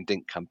injury, and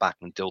didn't come back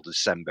until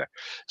December.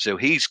 So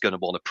he's going to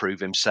want to prove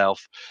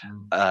himself.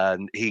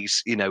 And he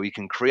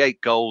can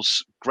create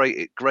goals,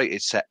 great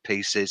at set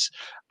pieces,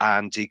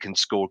 and he can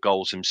score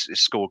goals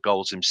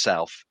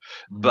himself.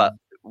 But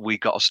we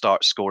got to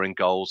start scoring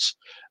goals,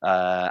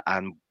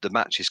 and the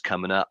matches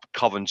coming up,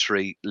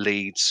 Coventry,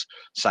 Leeds,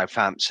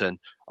 Southampton,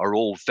 are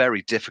all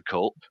very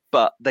difficult,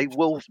 but they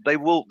will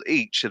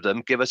each of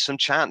them give us some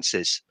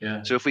chances.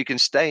 So if we can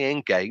stay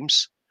in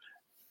games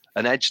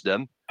and edge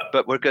them,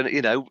 but we're going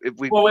to,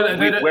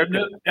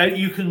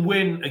 you can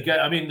win again.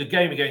 I mean, the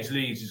game against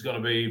Leeds is going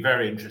to be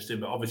very interesting,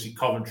 but obviously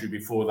Coventry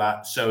before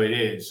that, so it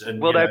is.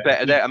 And they're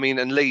better.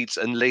 And Leeds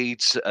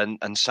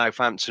and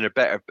Southampton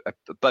are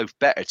both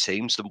better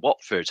teams than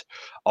Watford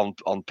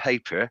on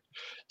paper.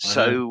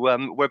 So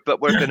we're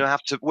going to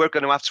have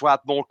to add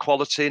more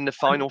quality in the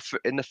final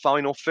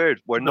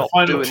third. We're not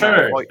doing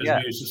that quite yet.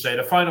 As we used to say,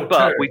 the final but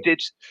third. We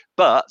did,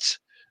 but.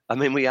 I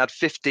mean, we had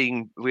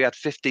 15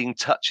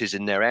 touches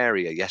in their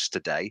area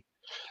yesterday.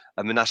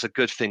 I mean, that's a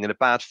good thing and a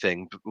bad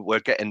thing. We're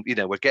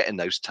getting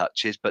those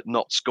touches, but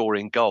not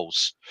scoring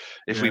goals.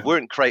 If we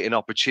weren't creating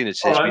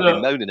opportunities, we'd be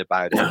moaning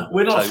about it.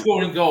 We're not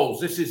scoring goals.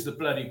 This is the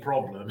bloody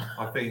problem.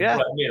 I think.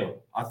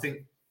 Neil. I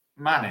think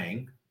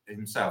Manning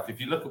himself.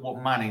 If you look at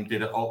what Manning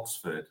did at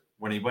Oxford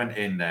when he went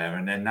in there,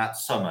 and then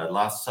last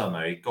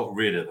summer, he got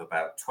rid of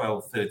about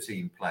 12,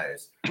 13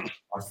 players.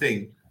 I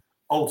think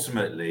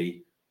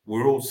ultimately.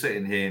 We're all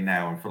sitting here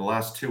now, and for the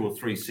last 2 or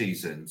 3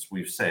 seasons,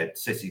 we've said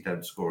City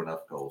don't score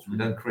enough goals. We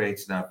don't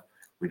create enough.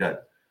 We don't.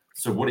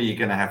 So what are you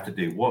going to have to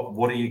do?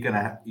 What are you going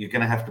to? You're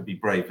going to have to be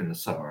brave in the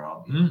summer,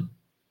 aren't you?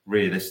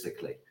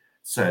 Realistically.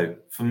 So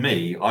for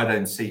me, I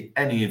don't see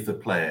any of the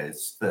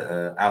players that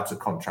are out of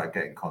contract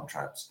getting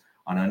contracts.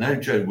 And I know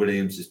Joe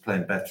Williams is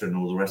playing better and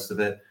all the rest of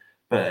it.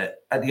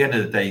 But at the end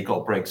of the day, you've got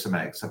to break some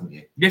eggs, haven't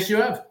you? Yes, you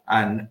have.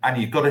 And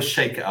you've got to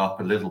shake it up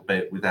a little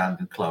bit with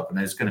Andon Club. And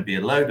there's going to be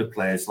a load of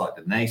players like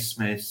the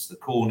Naismiths, the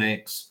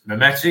Cornicks.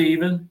 Mehmeti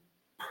even?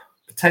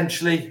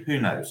 Potentially, who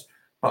knows?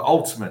 But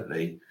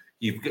ultimately,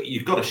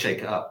 you've got to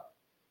shake it up.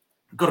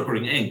 You've got to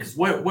bring it in. Because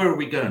where are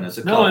we going as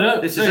a club? No, I know.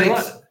 This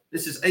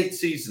is 8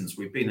 seasons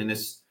we've been in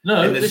this.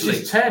 No, this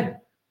is 10.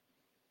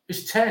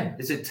 It's 10.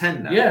 Is it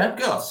 10 now? Yeah.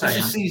 God, this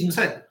is season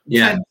 10.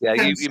 Yeah.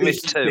 10 you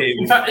missed 2.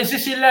 In fact, is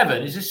this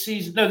 11? Is this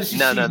season? No, this is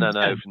season 10.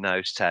 No,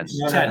 it's 10. It's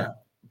 10. No.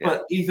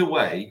 But either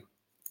way,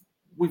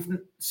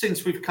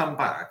 since we've come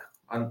back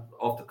and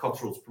after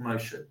Cotterill's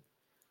promotion,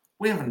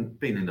 we haven't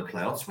been in the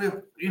playoffs.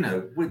 We're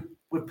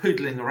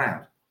poodling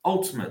around.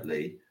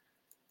 Ultimately,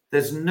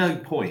 there's no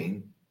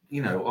point,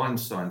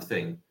 Einstein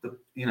thing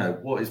that,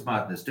 what is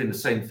madness? Doing the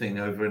same thing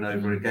over and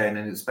over again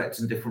and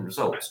expecting different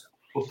results.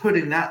 We're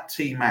putting that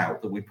team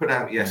out that we put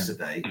out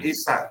yesterday.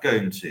 Is that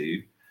going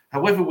to,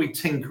 however we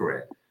tinker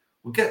it,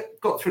 we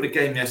got through the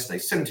game yesterday,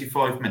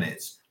 75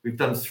 minutes. We've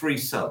done 3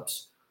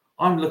 subs.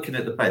 I'm looking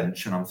at the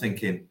bench and I'm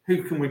thinking,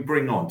 who can we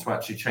bring on to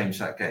actually change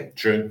that game?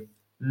 True.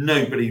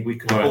 Nobody we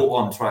could put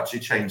on to actually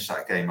change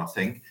that game, I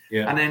think.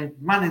 Yeah. And then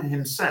Manning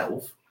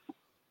himself,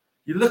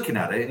 you're looking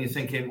at it and you're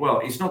thinking, well,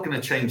 he's not going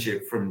to change the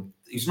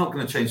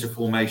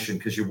formation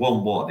because you're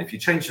 1-1. If you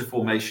change the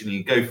formation,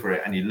 you go for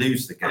it and you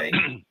lose the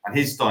game. And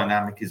his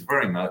dynamic is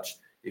very much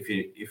if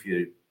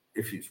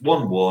it's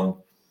 1-1,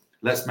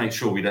 let's make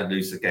sure we don't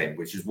lose the game,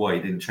 which is why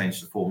he didn't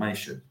change the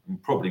formation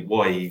and probably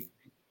why he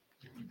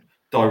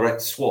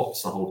direct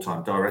swaps the whole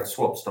time. Direct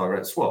swaps.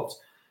 But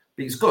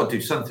he's got to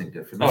do something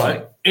different. All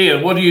right,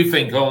 Ian, what do you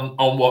think on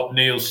what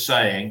Neil's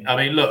saying? I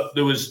mean, look,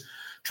 there was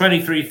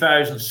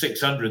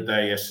 23,600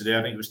 there yesterday.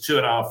 I think it was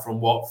 2.5 from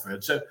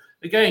Watford. So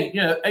again,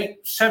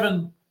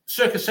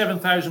 circa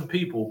 7,000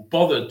 people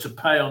bothered to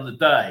pay on the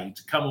day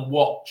to come and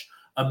watch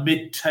a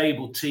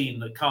mid-table team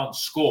that can't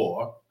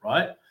score,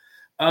 right?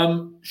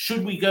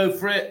 Should we go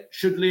for it?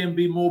 Should Liam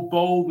be more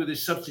bold with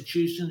his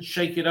substitutions,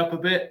 shake it up a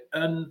bit?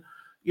 And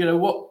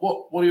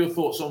what are your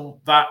thoughts on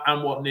that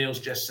and what Neil's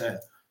just said?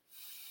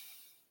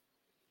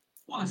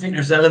 Well, I think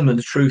there's an element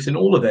of truth in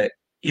all of it.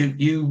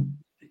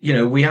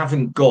 We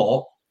haven't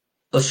got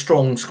a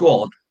strong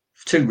squad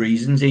for 2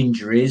 reasons: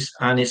 injuries,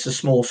 and it's a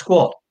small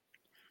squad,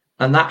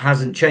 and that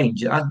hasn't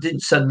changed. It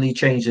didn't suddenly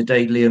change the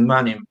day Liam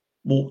Manning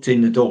walked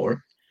in the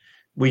door.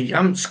 We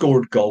haven't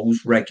scored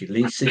goals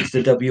regularly since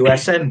the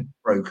WSM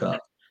broke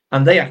up,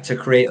 and they had to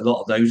create a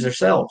lot of those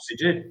themselves. They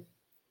did.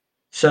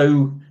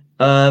 So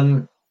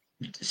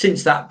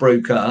since that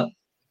broke up,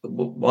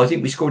 I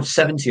think we scored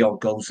 70 odd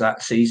goals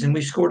that season.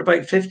 We scored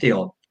about 50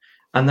 odd,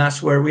 and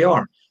that's where we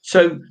are.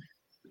 So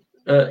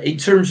in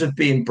terms of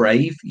being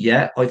brave,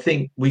 yeah, I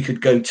think we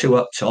could go 2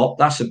 up top.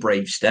 That's a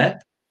brave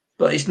step,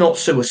 but it's not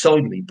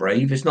suicidally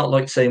brave. It's not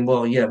like saying,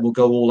 well, yeah, we'll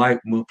go all out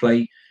and we'll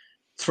play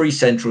 3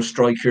 central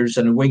strikers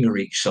and a winger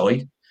each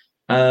side.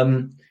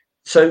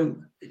 So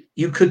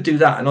you could do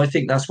that, and I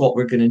think that's what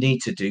we're going to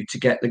need to do to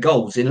get the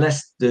goals,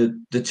 unless the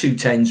 2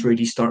 10s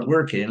really start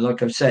working. And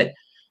like I've said,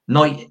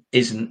 Knight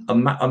isn't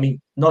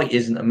Knight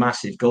isn't a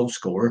massive goal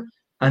scorer,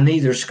 and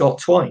neither is Scott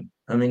Twine.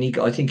 I mean,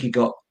 I think he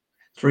got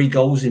 3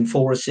 goals in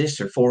 4 assists,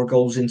 or 4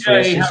 goals in 3 he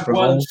assists had for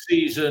one Hull.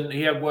 season.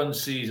 He had one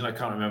season. I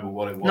can't remember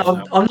what it was.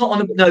 No, I'm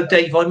not on. No,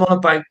 Dave, I'm not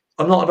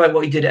about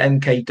what he did at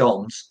MK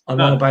Dons.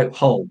 I'm on about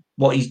Hull,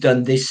 what he's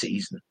done this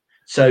season.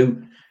 So,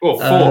 well,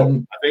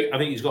 4. I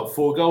think he's got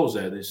 4 goals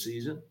there this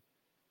season.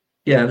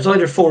 Yeah, it was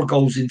either 4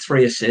 goals in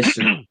 3 assists,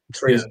 or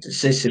 3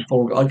 assists in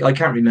 4. I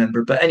can't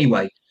remember, but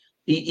anyway,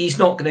 he's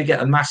not going to get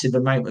a massive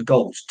amount of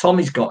goals.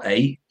 Tommy's got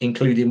 8,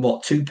 including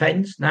 2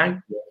 pens now.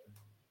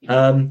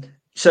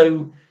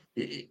 So,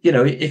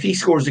 if he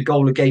scores a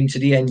goal a game to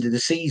the end of the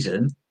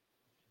season,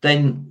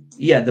 then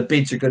yeah, the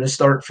bids are going to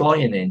start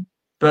flying in.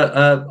 But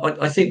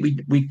I think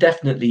we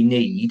definitely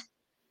need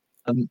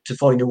to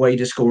find a way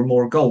to score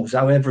more goals.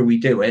 However we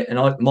do it, and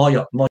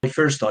my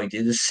first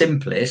idea, the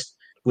simplest,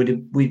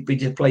 would be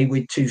to play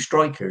with 2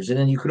 strikers, and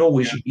then you can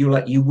always you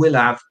will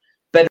have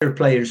better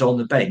players on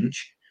the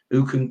bench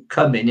who can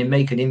come in and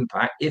make an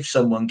impact if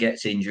someone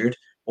gets injured,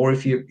 or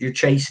if you're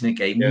chasing a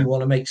game and you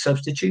want to make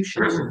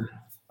substitutions.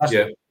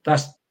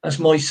 That's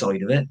my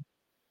side of it.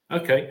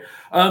 Okay.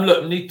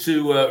 Look, need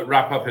to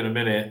wrap up in a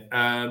minute.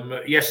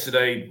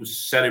 Yesterday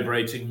was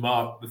celebrating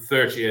the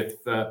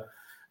 30th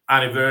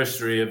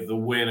anniversary of the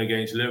win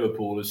against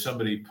Liverpool. As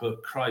somebody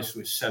put, Christ,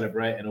 we're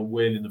celebrating a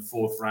win in the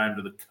 4th round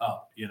of the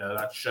Cup.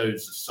 That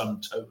shows the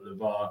sum total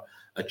of our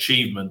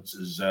achievements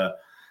as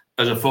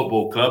a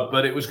football club.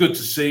 But it was good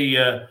to see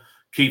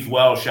Keith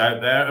Welsh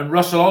out there and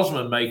Russell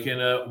Osman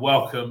making a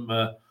welcome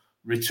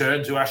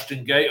return to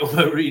Ashton Gate,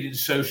 although reading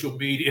social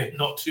media,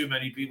 not too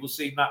many people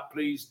seem that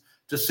pleased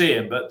to see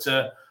him, but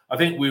I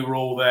think we were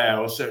all there,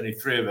 or certainly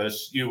 3 of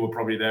us. You were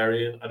probably there,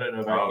 Ian. I don't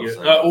know about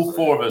you. All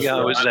 4 of us. Yeah,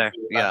 I was there.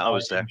 I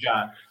was there.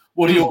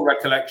 What are your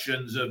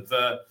recollections of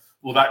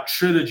that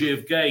trilogy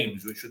of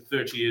games, which were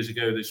 30 years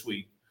ago this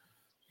week?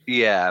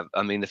 Yeah,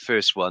 I mean, the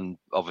first one,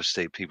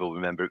 obviously, people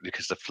remember it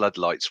because the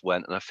floodlights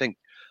went, and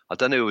I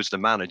don't know who was the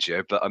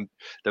manager, but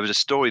there was a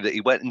story that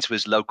he went into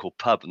his local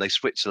pub and they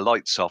switched the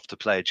lights off to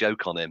play a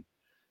joke on him.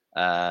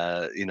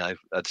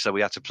 So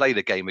we had to play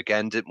the game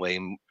again, didn't we?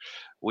 And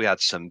we had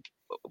some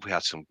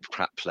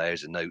crap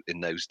players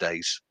in those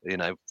days,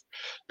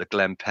 the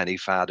Glenn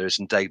Pennyfathers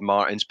and Dave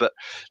Martins, but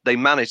they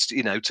managed,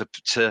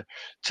 to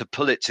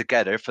pull it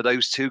together for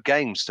those 2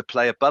 games, to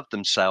play above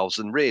themselves.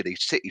 And really,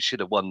 City should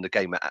have won the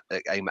game at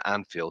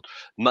Anfield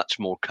much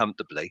more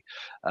comfortably.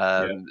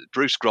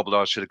 Bruce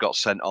Grobbelaar should have got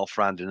sent off,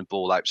 handing the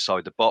ball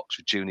outside the box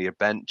with Junior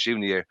bent.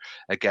 Junior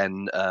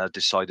again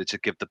decided to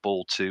give the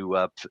ball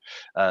to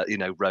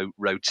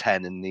row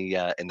 10 in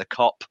the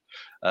Kop.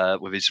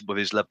 With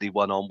his lovely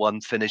one-on-one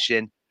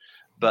finishing.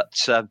 But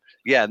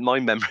my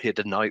memory of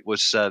the night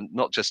was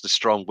not just the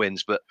strong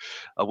wins, but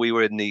we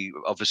were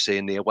obviously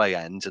in the away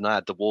end, and I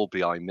had the wall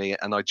behind me,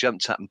 and I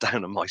jumped up and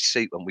down on my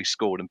seat when we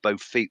scored, and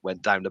both feet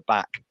went down the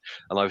back,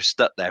 and I was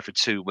stuck there for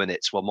 2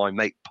 minutes while my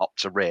mate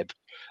popped a rib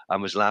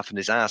and was laughing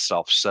his ass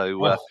off.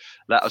 So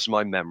that was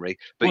my memory.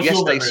 But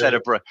yesterday's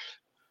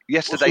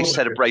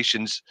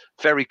celebrations,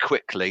 very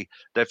quickly,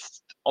 they've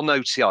on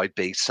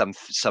OTIB,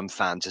 some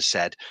fans have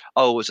said,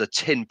 it was a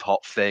tin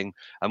pot thing,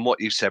 and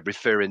what you said,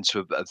 referring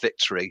to a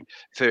victory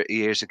 30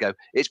 years ago,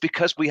 it's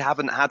because we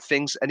haven't had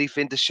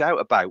anything to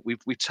shout about. We've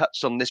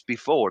touched on this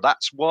before.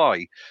 That's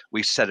why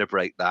we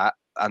celebrate that.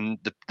 And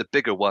the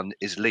bigger one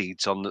is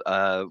Leeds,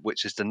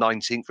 which is the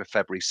 19th of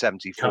February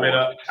 74. Coming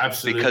up,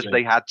 absolutely. Because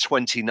they had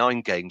 29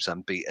 games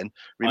unbeaten.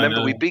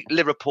 Remember, we beat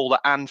Liverpool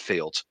at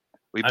Anfield.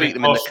 We beat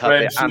them in the cup.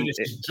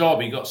 His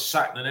job, he got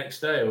sacked the next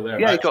day.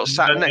 He got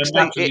sacked the next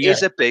day.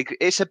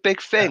 It's a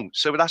big thing. Yeah.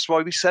 So that's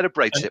why we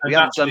celebrate it. We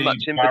haven't done much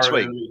in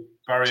between.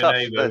 Barry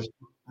and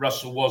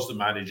Russell was the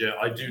manager.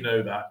 I do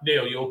know that.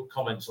 Neil, your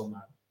comments on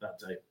that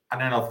day. And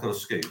then I've got a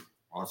scoop,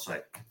 I'll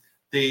say.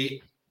 The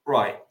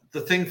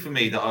thing for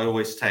me that I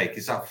always take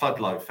is that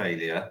floodlight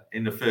failure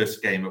in the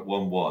first game at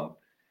 1-1.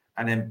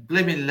 And then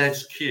blimmin'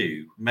 Les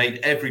Q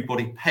made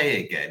everybody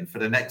pay again for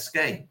the next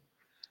game.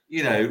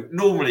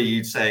 Normally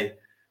you'd say,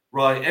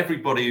 right,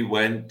 everybody who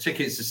went,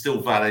 tickets are still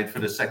valid for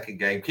the second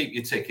game. Keep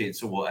your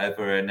tickets or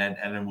whatever, and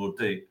then we'll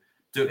do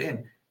it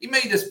in. He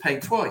made us pay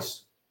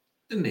twice,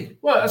 didn't he?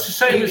 Well, that's the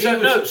same.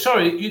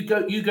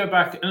 You go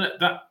back, and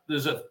that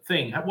there's a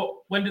thing.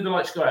 When did the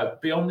lights go out?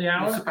 Beyond the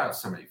hour? It's about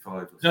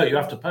 75. No, you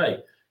have to pay,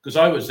 because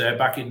I was there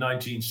back in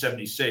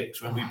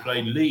 1976 when we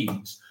played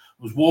Leeds.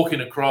 I was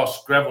walking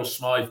across Greville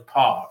Smythe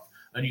Park,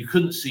 and you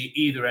couldn't see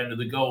either end of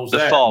the goals. The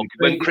fog,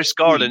 when Chris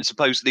Garland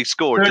supposedly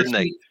scored, didn't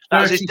he?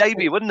 That was his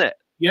debut, wasn't it?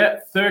 Yeah,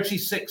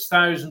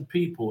 36,000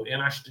 people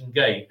in Ashton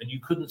Gate, and you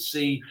couldn't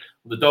see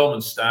the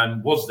Dolman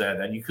stand was there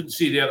then. You couldn't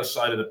see the other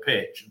side of the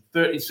pitch.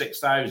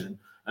 36,000,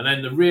 And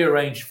then the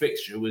rearranged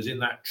fixture was in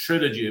that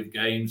trilogy of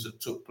games that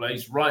took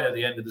place right at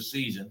the end of the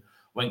season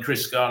when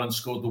Chris Garland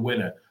scored the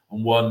winner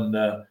and won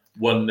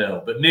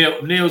 1-0. But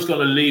Neil's going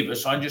to leave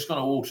us. I'm just going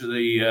to alter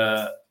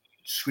the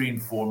screen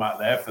format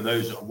there for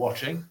those that are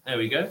watching. There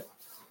we go.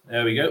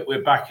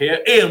 We're back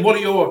here. Ian, what are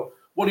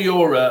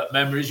your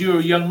memories? You were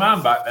a young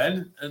man back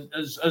then, and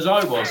as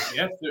I was,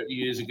 30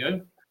 years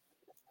ago.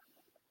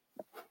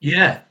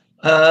 Yeah,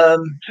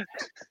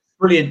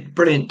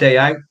 brilliant day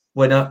out.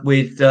 Went up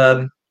with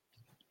a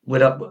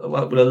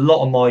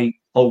lot of my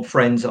old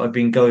friends that I've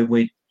been going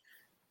with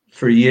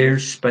for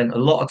years. Spent a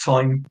lot of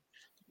time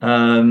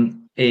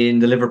in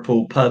the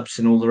Liverpool pubs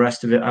and all the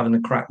rest of it, having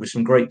a crack with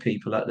some great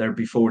people out there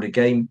before the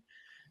game.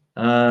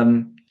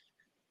 I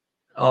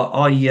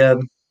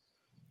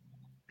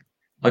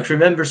can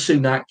remember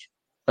Souness,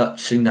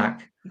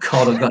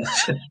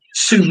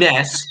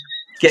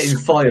 getting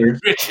fired.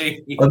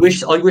 Richie. I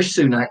wish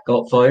Souness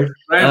got fired.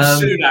 Graham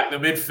Souness, the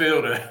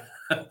midfielder,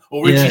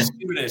 or Richie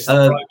Souness,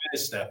 the Prime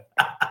Minister.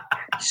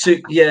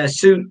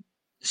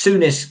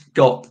 Souness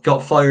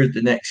got fired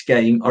the next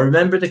game. I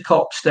remember the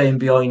cops staying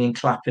behind and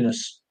clapping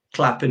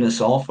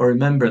us off. I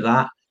remember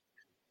that.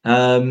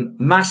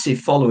 Massive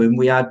following.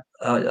 We had,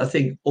 I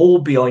think, all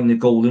behind the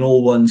goal and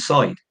all one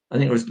side. I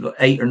think it was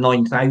 8,000 or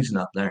 9,000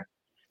 up there.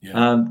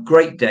 Yeah.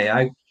 Great day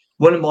out.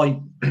 One of my,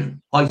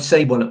 I'd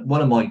say one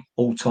of my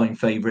all-time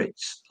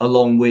favourites,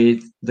 along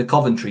with the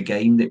Coventry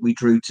game that we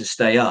drew to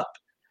stay up.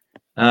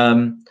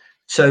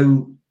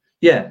 So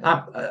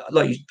yeah,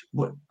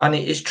 and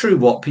it is true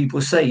what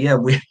people say. Yeah,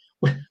 we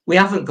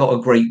haven't got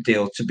a great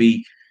deal to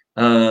be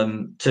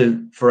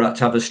for us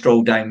to have a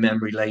stroll down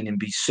memory lane and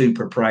be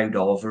super proud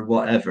of or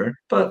whatever.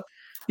 But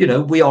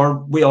we are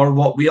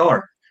what we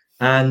are,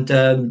 and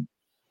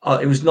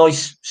it was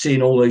nice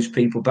seeing all those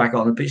people back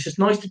on the pitch. It's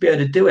nice to be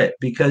able to do it,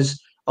 because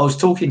I was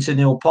talking to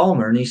Neil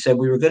Palmer and he said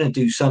we were going to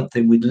do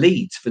something with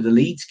Leeds for the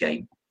Leeds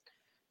game,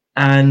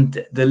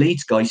 and the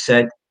Leeds guy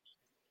said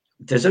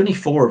there's only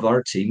 4 of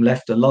our team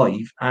left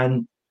alive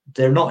and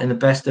they're not in the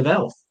best of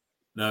health.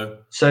 No.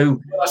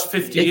 So that's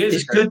 50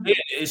 years ago. Good. It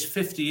is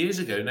 50 years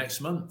ago next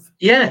month.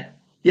 Yeah.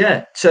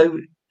 So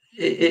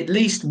at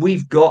least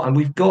we've got,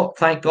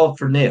 thank God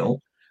for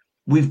Neil,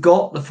 we've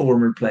got the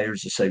Former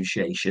Players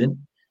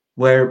Association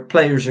where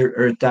players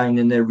are down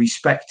and they're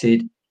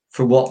respected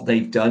for what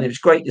they've done. It was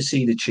great to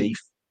see the chief.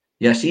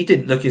 Yes, he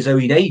didn't look as though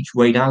he'd aged,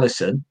 Wade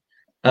Allison.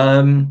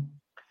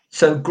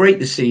 So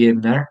great to see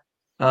him there.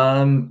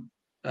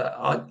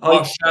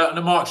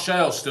 Mark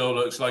Shale still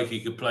looks like he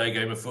could play a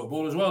game of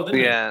football as well, doesn't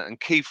he? Yeah, and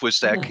Keith was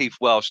there. Yeah. Keith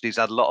Welsh, he's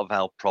had a lot of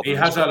health problems.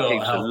 He has had a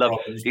lot of health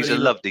problems. He's a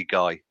lovely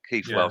guy.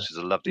 Keith Welsh is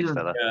a lovely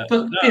fella. Yeah.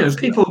 But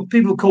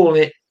people call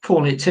it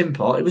Tin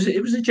Pot. It was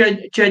a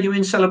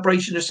genuine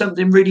celebration of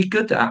something really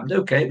good that happened.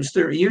 Okay, it was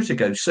 30 years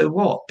ago. So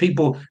what?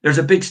 There's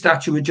a big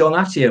statue of John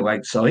Attio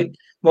outside.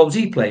 What was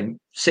he playing?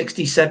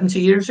 60, 70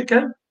 years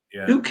ago?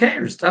 Yeah. Who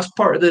cares? That's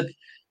part of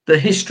the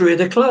history of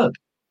the club.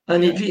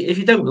 And if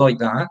you don't like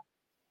that,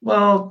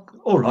 well,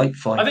 all right,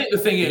 fine. I think the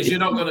thing is, you're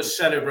not going to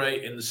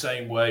celebrate in the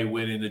same way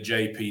winning the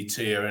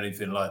JPT or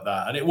anything like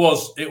that. And it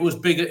was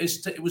big.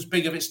 It was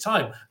big of its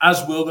time.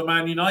 As will the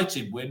Man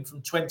United win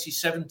from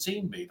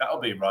 2017 be. That'll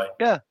be right.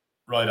 Yeah,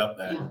 right up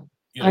there.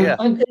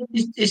 And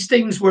it's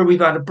things where we've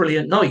had a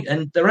brilliant night,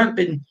 and there haven't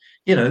been,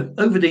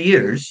 over the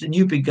years, and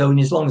you've been going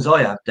as long as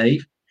I have,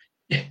 Dave.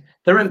 There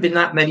haven't been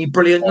that many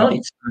brilliant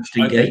nights.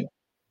 Okay.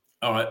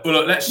 All right.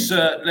 Well, look,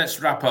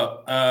 let's wrap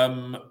up.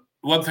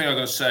 One thing I've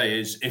got to say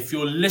is, if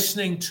you're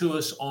listening to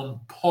us on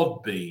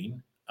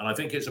Podbean, and I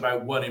think it's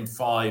about 1 in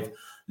 5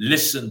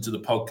 listen to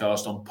the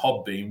podcast on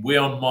Podbean, we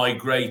are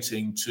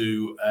migrating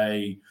to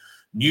a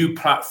new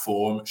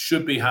platform.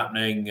 Should be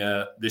happening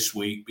this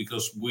week,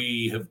 because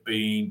we have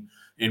been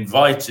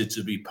invited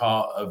to be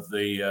part of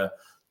the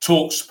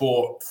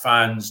TalkSport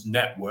Fans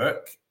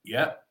Network.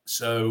 Yeah.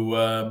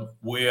 So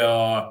we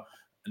are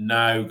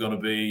now going to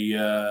be,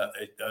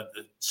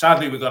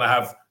 sadly, we're going to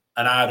have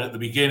an ad at the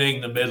beginning,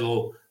 the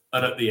middle,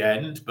 and at the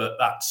end, but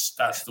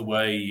that's the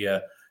way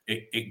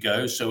it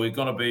goes. So we're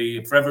going to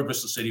be, Forever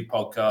Bristol City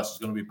podcast is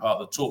going to be part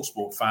of the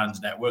TalkSport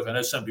Fans Network. I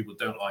know some people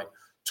don't like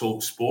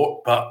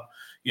TalkSport, but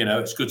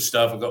it's good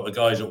stuff. I've got the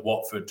guys at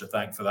Watford to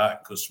thank for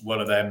that, because one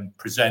of them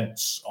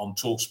presents on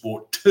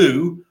TalkSport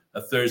 2,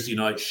 a Thursday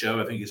night show.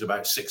 I think it's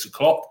about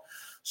 6:00.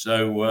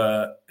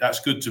 So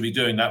that's good to be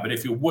doing that. But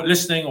if you're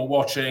listening or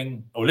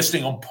watching or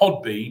listening on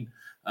Podbean,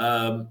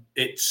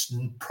 it's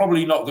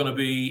probably not going to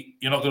be,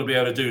 you're not going to be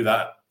able to do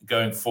that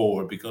going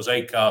forward, because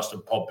Acast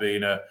and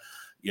Podbean are,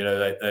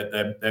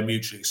 they're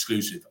mutually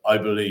exclusive, I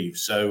believe.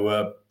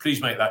 So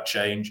please make that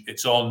change.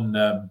 It's on,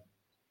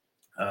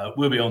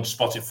 we'll be on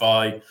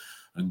Spotify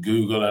and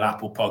Google and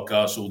Apple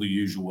Podcasts, all the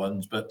usual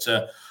ones. But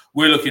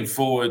we're looking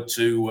forward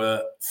to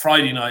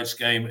Friday night's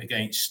game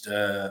against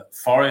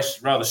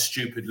Forest. Rather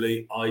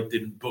stupidly, I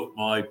didn't book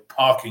my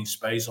parking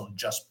space on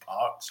Just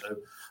Park, so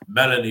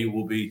Melanie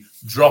will be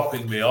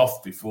dropping me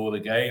off before the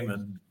game,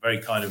 and very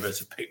kind of her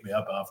to pick me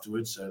up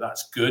afterwards. So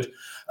that's good.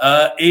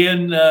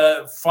 Ian,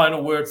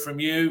 final word from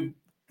you.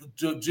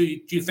 Do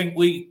you think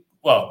we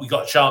well, we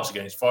got a chance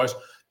against Forest.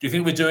 Do you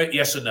think we do it?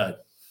 Yes or no?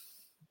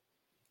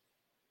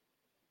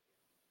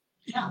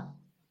 Yeah.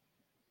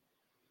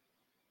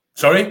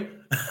 Sorry?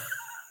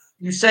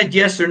 You said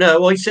yes or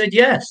no. I said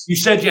yes. You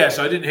said yes.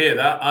 I didn't hear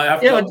that. I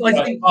have. Yeah, got, I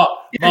right. think. Mark.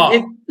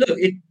 Look,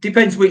 it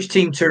depends which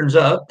team turns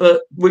up,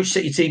 but which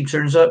City team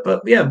turns up.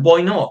 But yeah,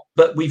 why not?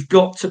 But we've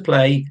got to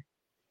play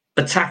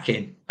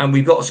attacking, and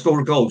we've got to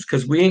score goals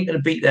because we ain't going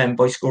to beat them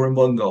by scoring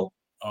one goal.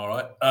 All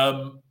right,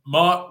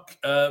 Mark.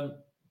 Do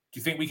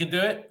you think we can do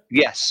it?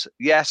 Yes.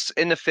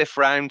 In the 5th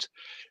round,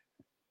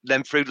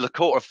 then through to the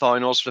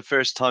quarterfinals for the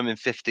first time in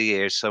 50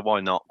 years. So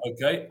why not?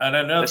 Okay, and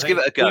another Let's thing, give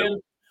it a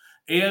go.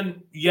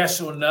 Ian, yes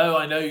or no?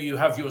 I know you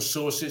have your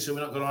sources, so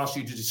we're not going to ask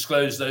you to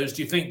disclose those.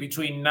 Do you think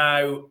between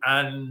now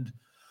and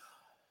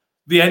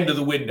the end of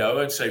the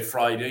window, I'd say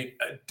Friday,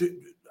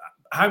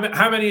 how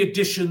many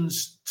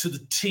additions to the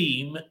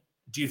team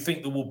do you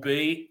think there will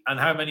be, and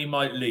how many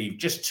might leave?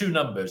 Just 2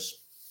 numbers.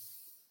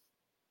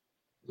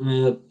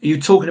 You're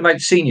talking about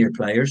senior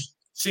players?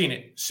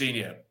 Senior.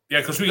 Yeah,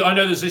 because I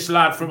know there's this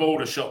lad from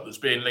Aldershot that's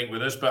being linked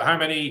with us, but how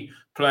many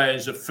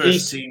players of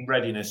first-team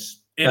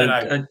readiness in and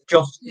out?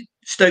 Josh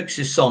Stokes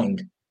is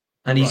signed,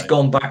 and he's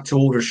gone back to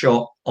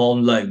Aldershot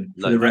on loan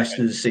for the rest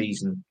of the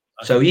season.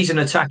 Okay. So he's an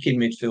attacking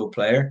midfield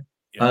player.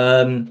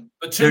 Yeah.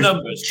 But 2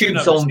 numbers, in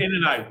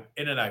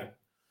and out.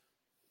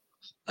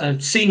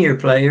 Senior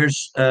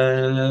players,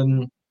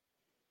 1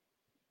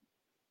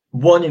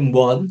 in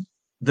 1.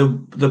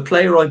 The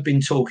player I've been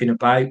talking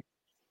about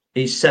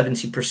is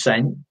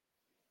 70%.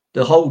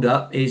 The hold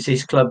up is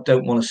his club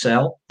don't want to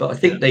sell, but I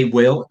think they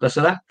will.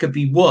 So that could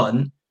be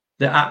one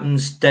that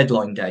happens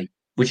deadline day,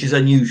 which is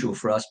unusual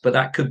for us, but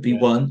that could be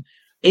one.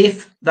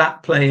 If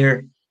that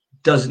player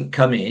doesn't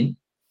come in,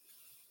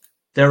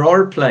 there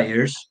are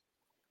players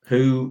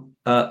who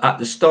at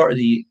the start of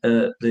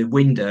the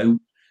window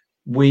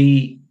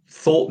we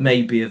thought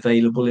may be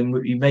available and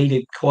we made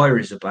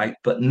inquiries about,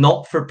 but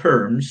not for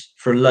perms,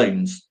 for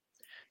loans.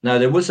 Now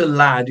there was a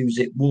lad who's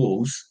at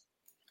Wolves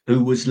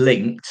who was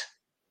linked,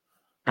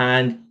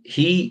 and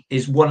he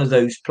is one of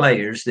those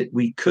players that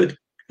we could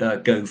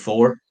go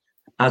for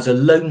as a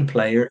loan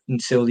player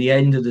until the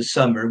end of the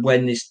summer,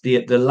 when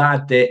the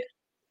lad that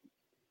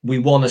we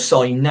want to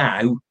sign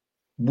now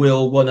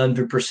will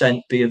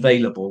 100% be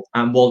available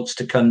and wants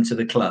to come to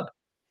the club.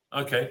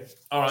 Okay,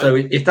 all right. So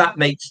if that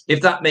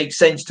makes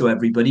sense to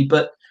everybody,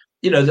 but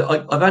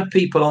I've had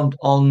people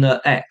on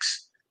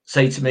X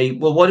say to me,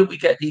 "Well, why don't we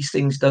get these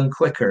things done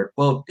quicker?"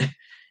 Well,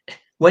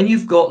 when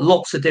you've got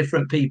lots of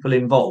different people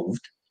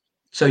involved,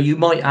 so you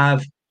might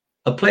have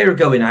a player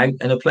going out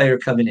and a player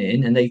coming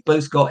in, and they've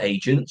both got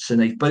agents and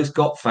they've both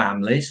got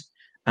families,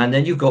 and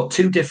then you've got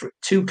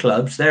two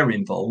clubs, they're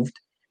involved,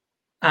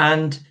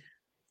 and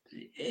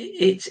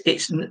it's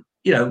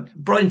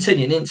Brian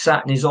Tinian ain't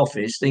sat in his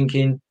office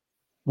thinking,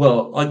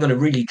 well, I'm going to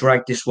really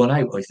drag this one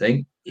out. I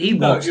think he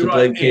wants the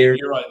bloke here.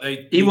 You're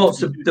right. He wants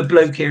the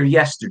bloke here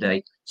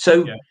yesterday.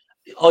 So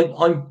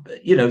I'm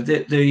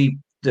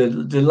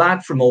the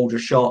lad from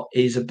Aldershot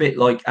is a bit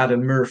like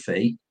Adam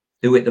Murphy,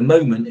 who at the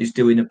moment is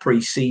doing a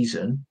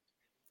pre-season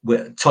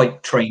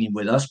type training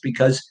with us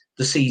because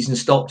the season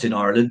stopped in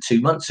Ireland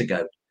 2 months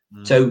ago.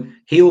 So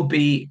he'll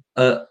be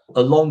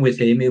along with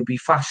him. He'll be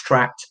fast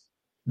tracked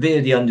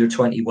via the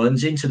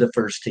under-21s into the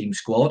first team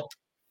squad.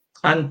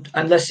 And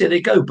let's see how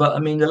they go. But I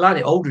mean, the lad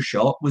at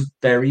Aldershot was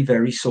very,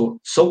 very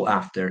sought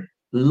after.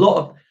 A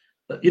lot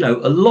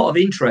of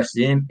interest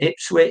in him.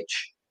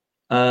 Ipswich,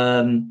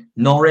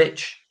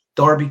 Norwich,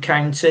 Derby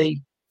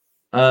County,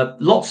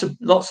 lots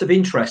of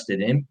interest in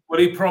him. Well,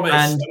 he promised.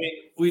 And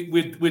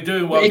we're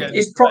doing well.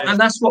 And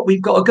that's what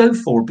we've got to go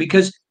for,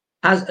 because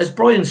as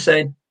Brian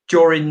said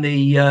during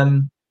the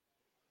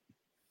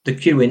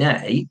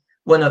Q&A,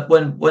 when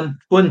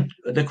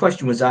the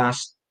question was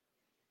asked,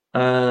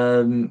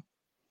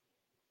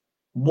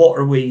 what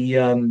are we?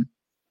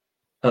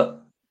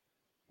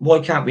 Why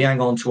can't we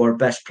hang on to our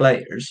best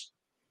players?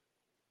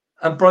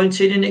 And Brian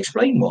didn't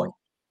explain why.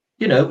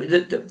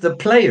 The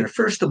player,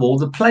 first of all,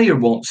 the player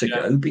wants to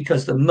go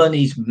because the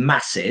money's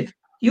massive.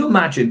 You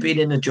imagine being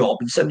in a job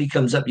and somebody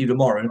comes up to you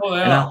tomorrow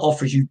and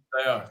offers you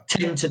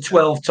 10 to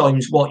 12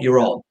 times what you're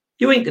on.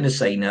 You ain't going to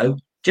say no.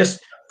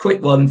 Just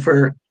quick one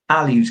for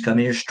Ali, who's come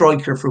here,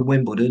 striker from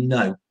Wimbledon.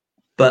 No,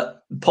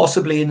 but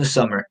possibly in the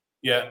summer.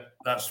 Yeah.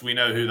 We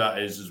know who that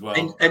is as well.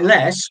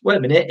 Unless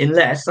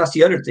that's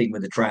the other thing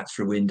with the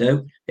transfer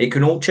window, it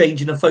can all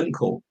change in a phone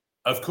call.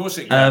 Of course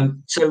it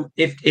can. So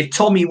if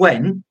Tommy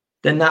went,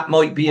 then that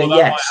might be that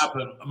yes. Might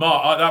happen.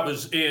 Mark, that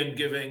was Ian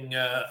giving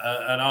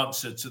an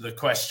answer to the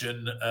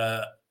question.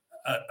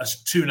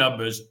 2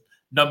 numbers,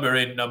 number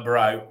in, number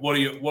out. What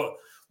do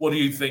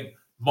you think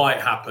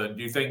might happen?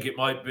 Do you think it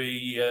might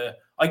be?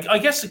 I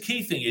guess the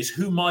key thing is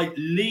who might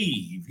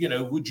leave.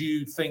 Would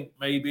you think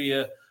maybe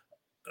a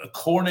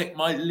Cornick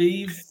might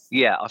leave?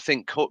 Yeah, I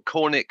think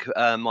Cornick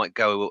might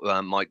go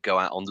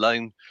out on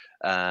loan,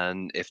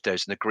 and if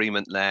there's an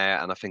agreement there,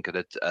 and I think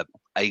a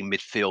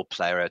midfield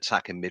player,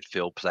 attacking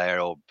midfield player,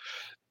 or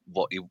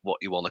what you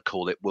want to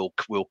call it will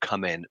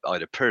come in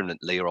either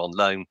permanently or on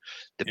loan,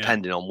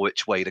 depending on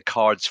which way the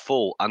cards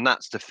fall. And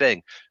that's the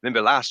thing.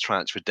 Remember last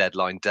transfer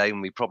deadline day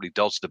when we probably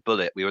dodged a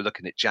bullet, we were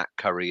looking at Jack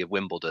Curry of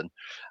Wimbledon,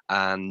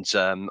 and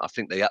I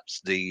think they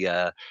upped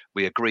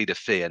we agreed a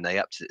fee and they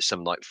upped it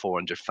something like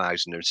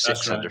 400,000 or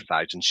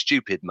 600,000,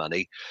 stupid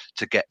money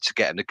to get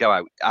him to go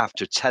out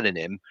after telling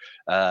him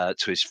to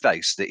his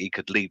face that he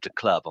could leave the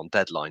club on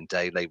deadline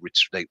day. They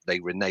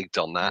reneged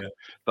on that,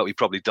 but we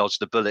probably dodged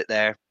the bullet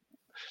there.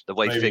 The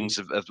way things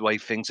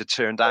have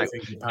turned out,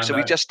 so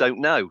we just don't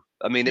know.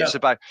 I mean, it's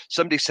about,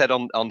 somebody said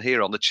on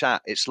here on the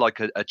chat, it's like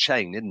a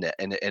chain, isn't it?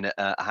 In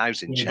a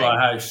housing chain. Buy a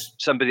house.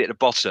 Somebody at the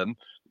bottom,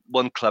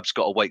 one club's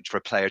got to wait for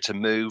a player to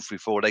move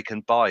before they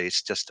can buy.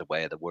 It's just the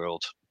way of the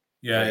world.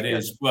 Yeah, it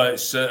is. Well,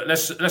 it's,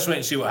 let's wait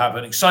and see what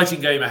happens.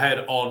 Exciting game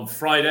ahead on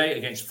Friday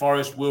against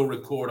Forest. We'll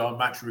record our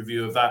match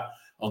review of that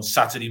on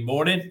Saturday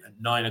morning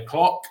at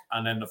 9:00,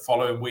 and then the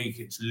following week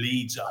it's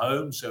Leeds at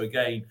home. So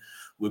again,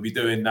 we'll be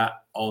doing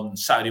that on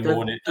Saturday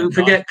morning. Don't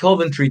forget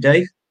Coventry,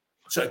 Dave.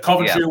 So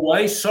Coventry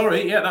away,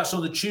 that's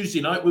on the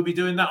Tuesday night. We'll be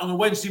doing that on the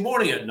Wednesday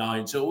morning at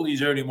 9. So all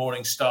these early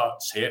morning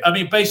starts here. I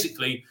mean,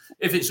 basically,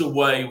 if it's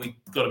away, we've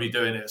got to be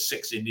doing it at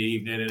 6 in the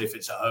evening. And if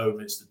it's at home,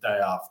 it's the day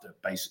after,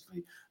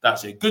 basically.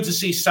 That's it. Good to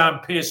see Sam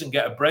Pearson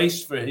get a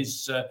brace for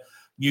his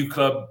new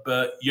club,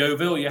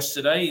 Yeovil,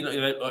 yesterday.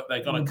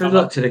 They're going to Good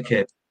luck to the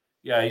kid.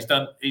 Yeah, he's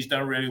done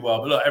really well.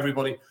 But look,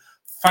 everybody,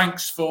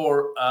 thanks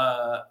for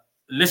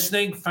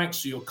listening.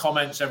 Thanks for your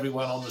comments,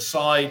 everyone on the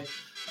side.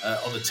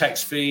 On the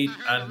text feed,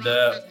 and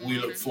we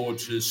look forward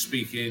to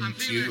speaking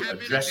to you,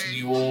 addressing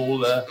you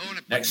all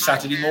next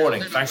Saturday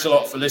morning. Thanks a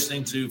lot for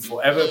listening to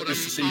Forever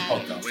Bristol City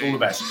Podcast. All the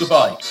best.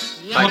 Goodbye.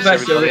 Thanks,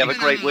 everybody. Have a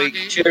great week.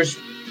 Cheers.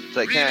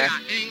 Take care.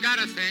 Ain't got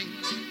a thing.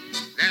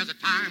 There's a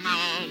time I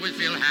always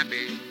feel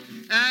happy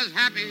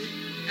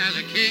as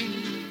a king.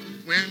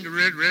 When the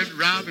red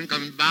robin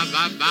comes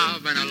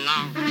bobbing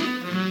along.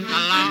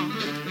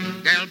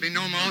 There'll be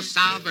no more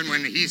sobbing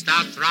when he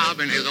starts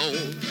throbbing his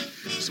old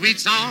sweet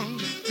song.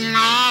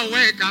 Oh,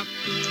 wake up,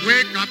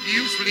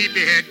 you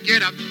sleepyhead.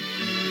 Get up,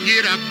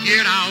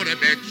 get out of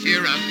bed.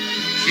 Cheer up,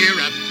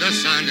 the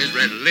sun is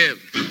red. Live,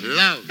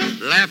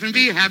 love, laugh and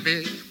be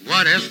happy.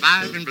 What if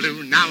I've been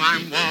blue? Now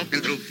I'm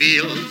walking through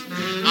fields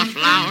of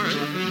flowers.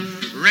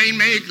 Rain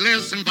may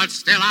glisten, but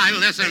still I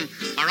listen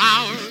for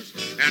hours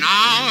and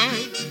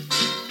hours.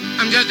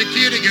 I'm just a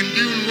kid again,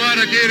 doing what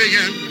I did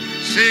again,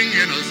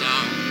 singing a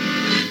song.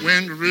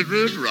 When the red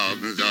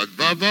robins are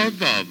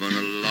bobbing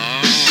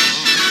along.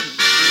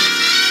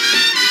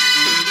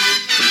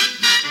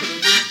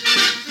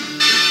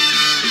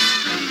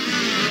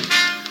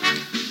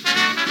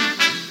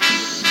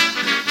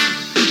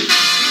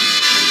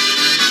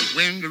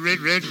 When the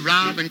red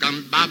robin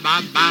comes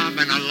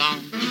bobbing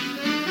along.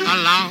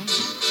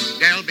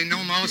 There'll be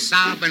no more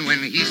sobbing when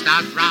he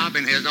starts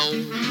throbbing his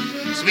old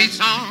sweet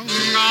song.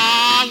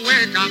 Oh,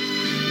 wake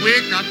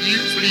up, you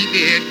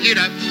sleepyhead. Get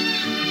up,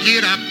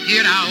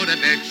 get out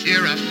of bed.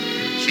 Cheer up,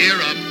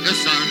 the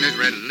sun is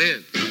red.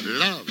 Live,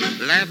 love,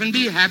 laugh and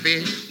be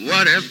happy.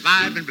 What if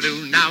I've been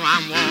blue? Now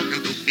I'm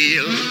walking through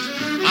fields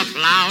of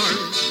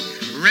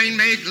flowers. Rain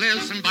may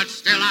glisten, but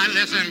still I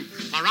listen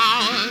for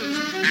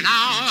hours and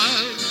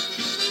hours.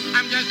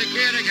 I'm just a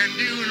kid again,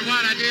 doing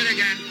what I did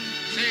again,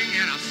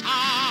 singing a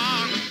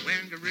song.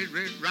 When the red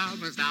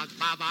robin starts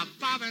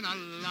bobbing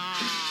along.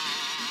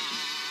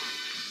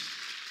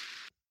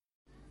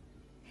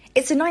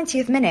 It's the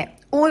 90th minute.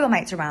 All your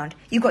mates around.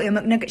 You've got your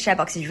McNugget share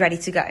boxes ready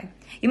to go.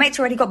 Your mates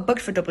already got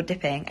booked for double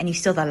dipping, and you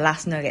still the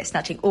last nugget,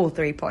 snatching all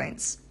 3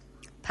 points.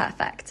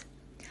 Perfect.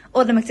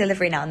 Order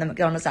McDelivery now on the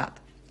McDonald's app.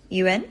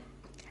 You in?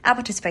 At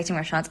participating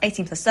restaurants,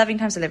 18 plus serving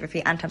times, delivery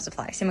fee, and times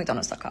apply. See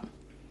mcdonalds.com.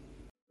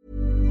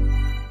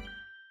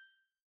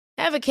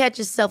 Ever catch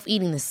yourself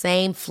eating the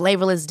same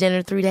flavorless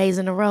dinner 3 days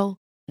in a row?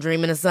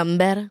 Dreaming of something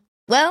better?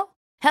 Well,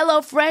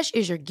 HelloFresh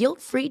is your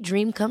guilt-free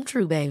dream come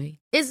true, baby.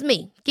 It's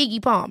me,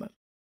 Keke Palmer.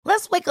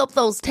 Let's wake up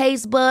those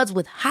taste buds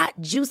with hot,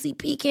 juicy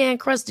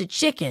pecan-crusted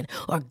chicken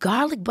or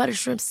garlic butter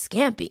shrimp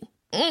scampi.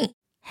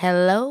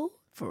 Hello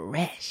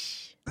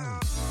Fresh.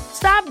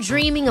 Stop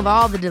dreaming of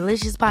all the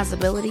delicious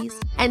possibilities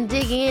and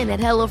dig in at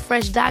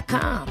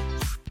HelloFresh.com.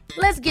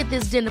 Let's get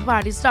this dinner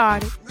party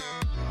started.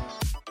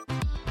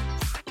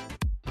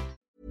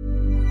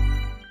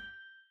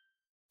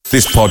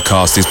 This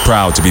podcast is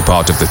proud to be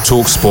part of the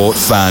TalkSport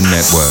Fan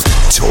Network.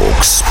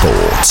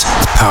 TalkSport.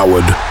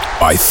 Powered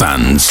by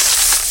fans.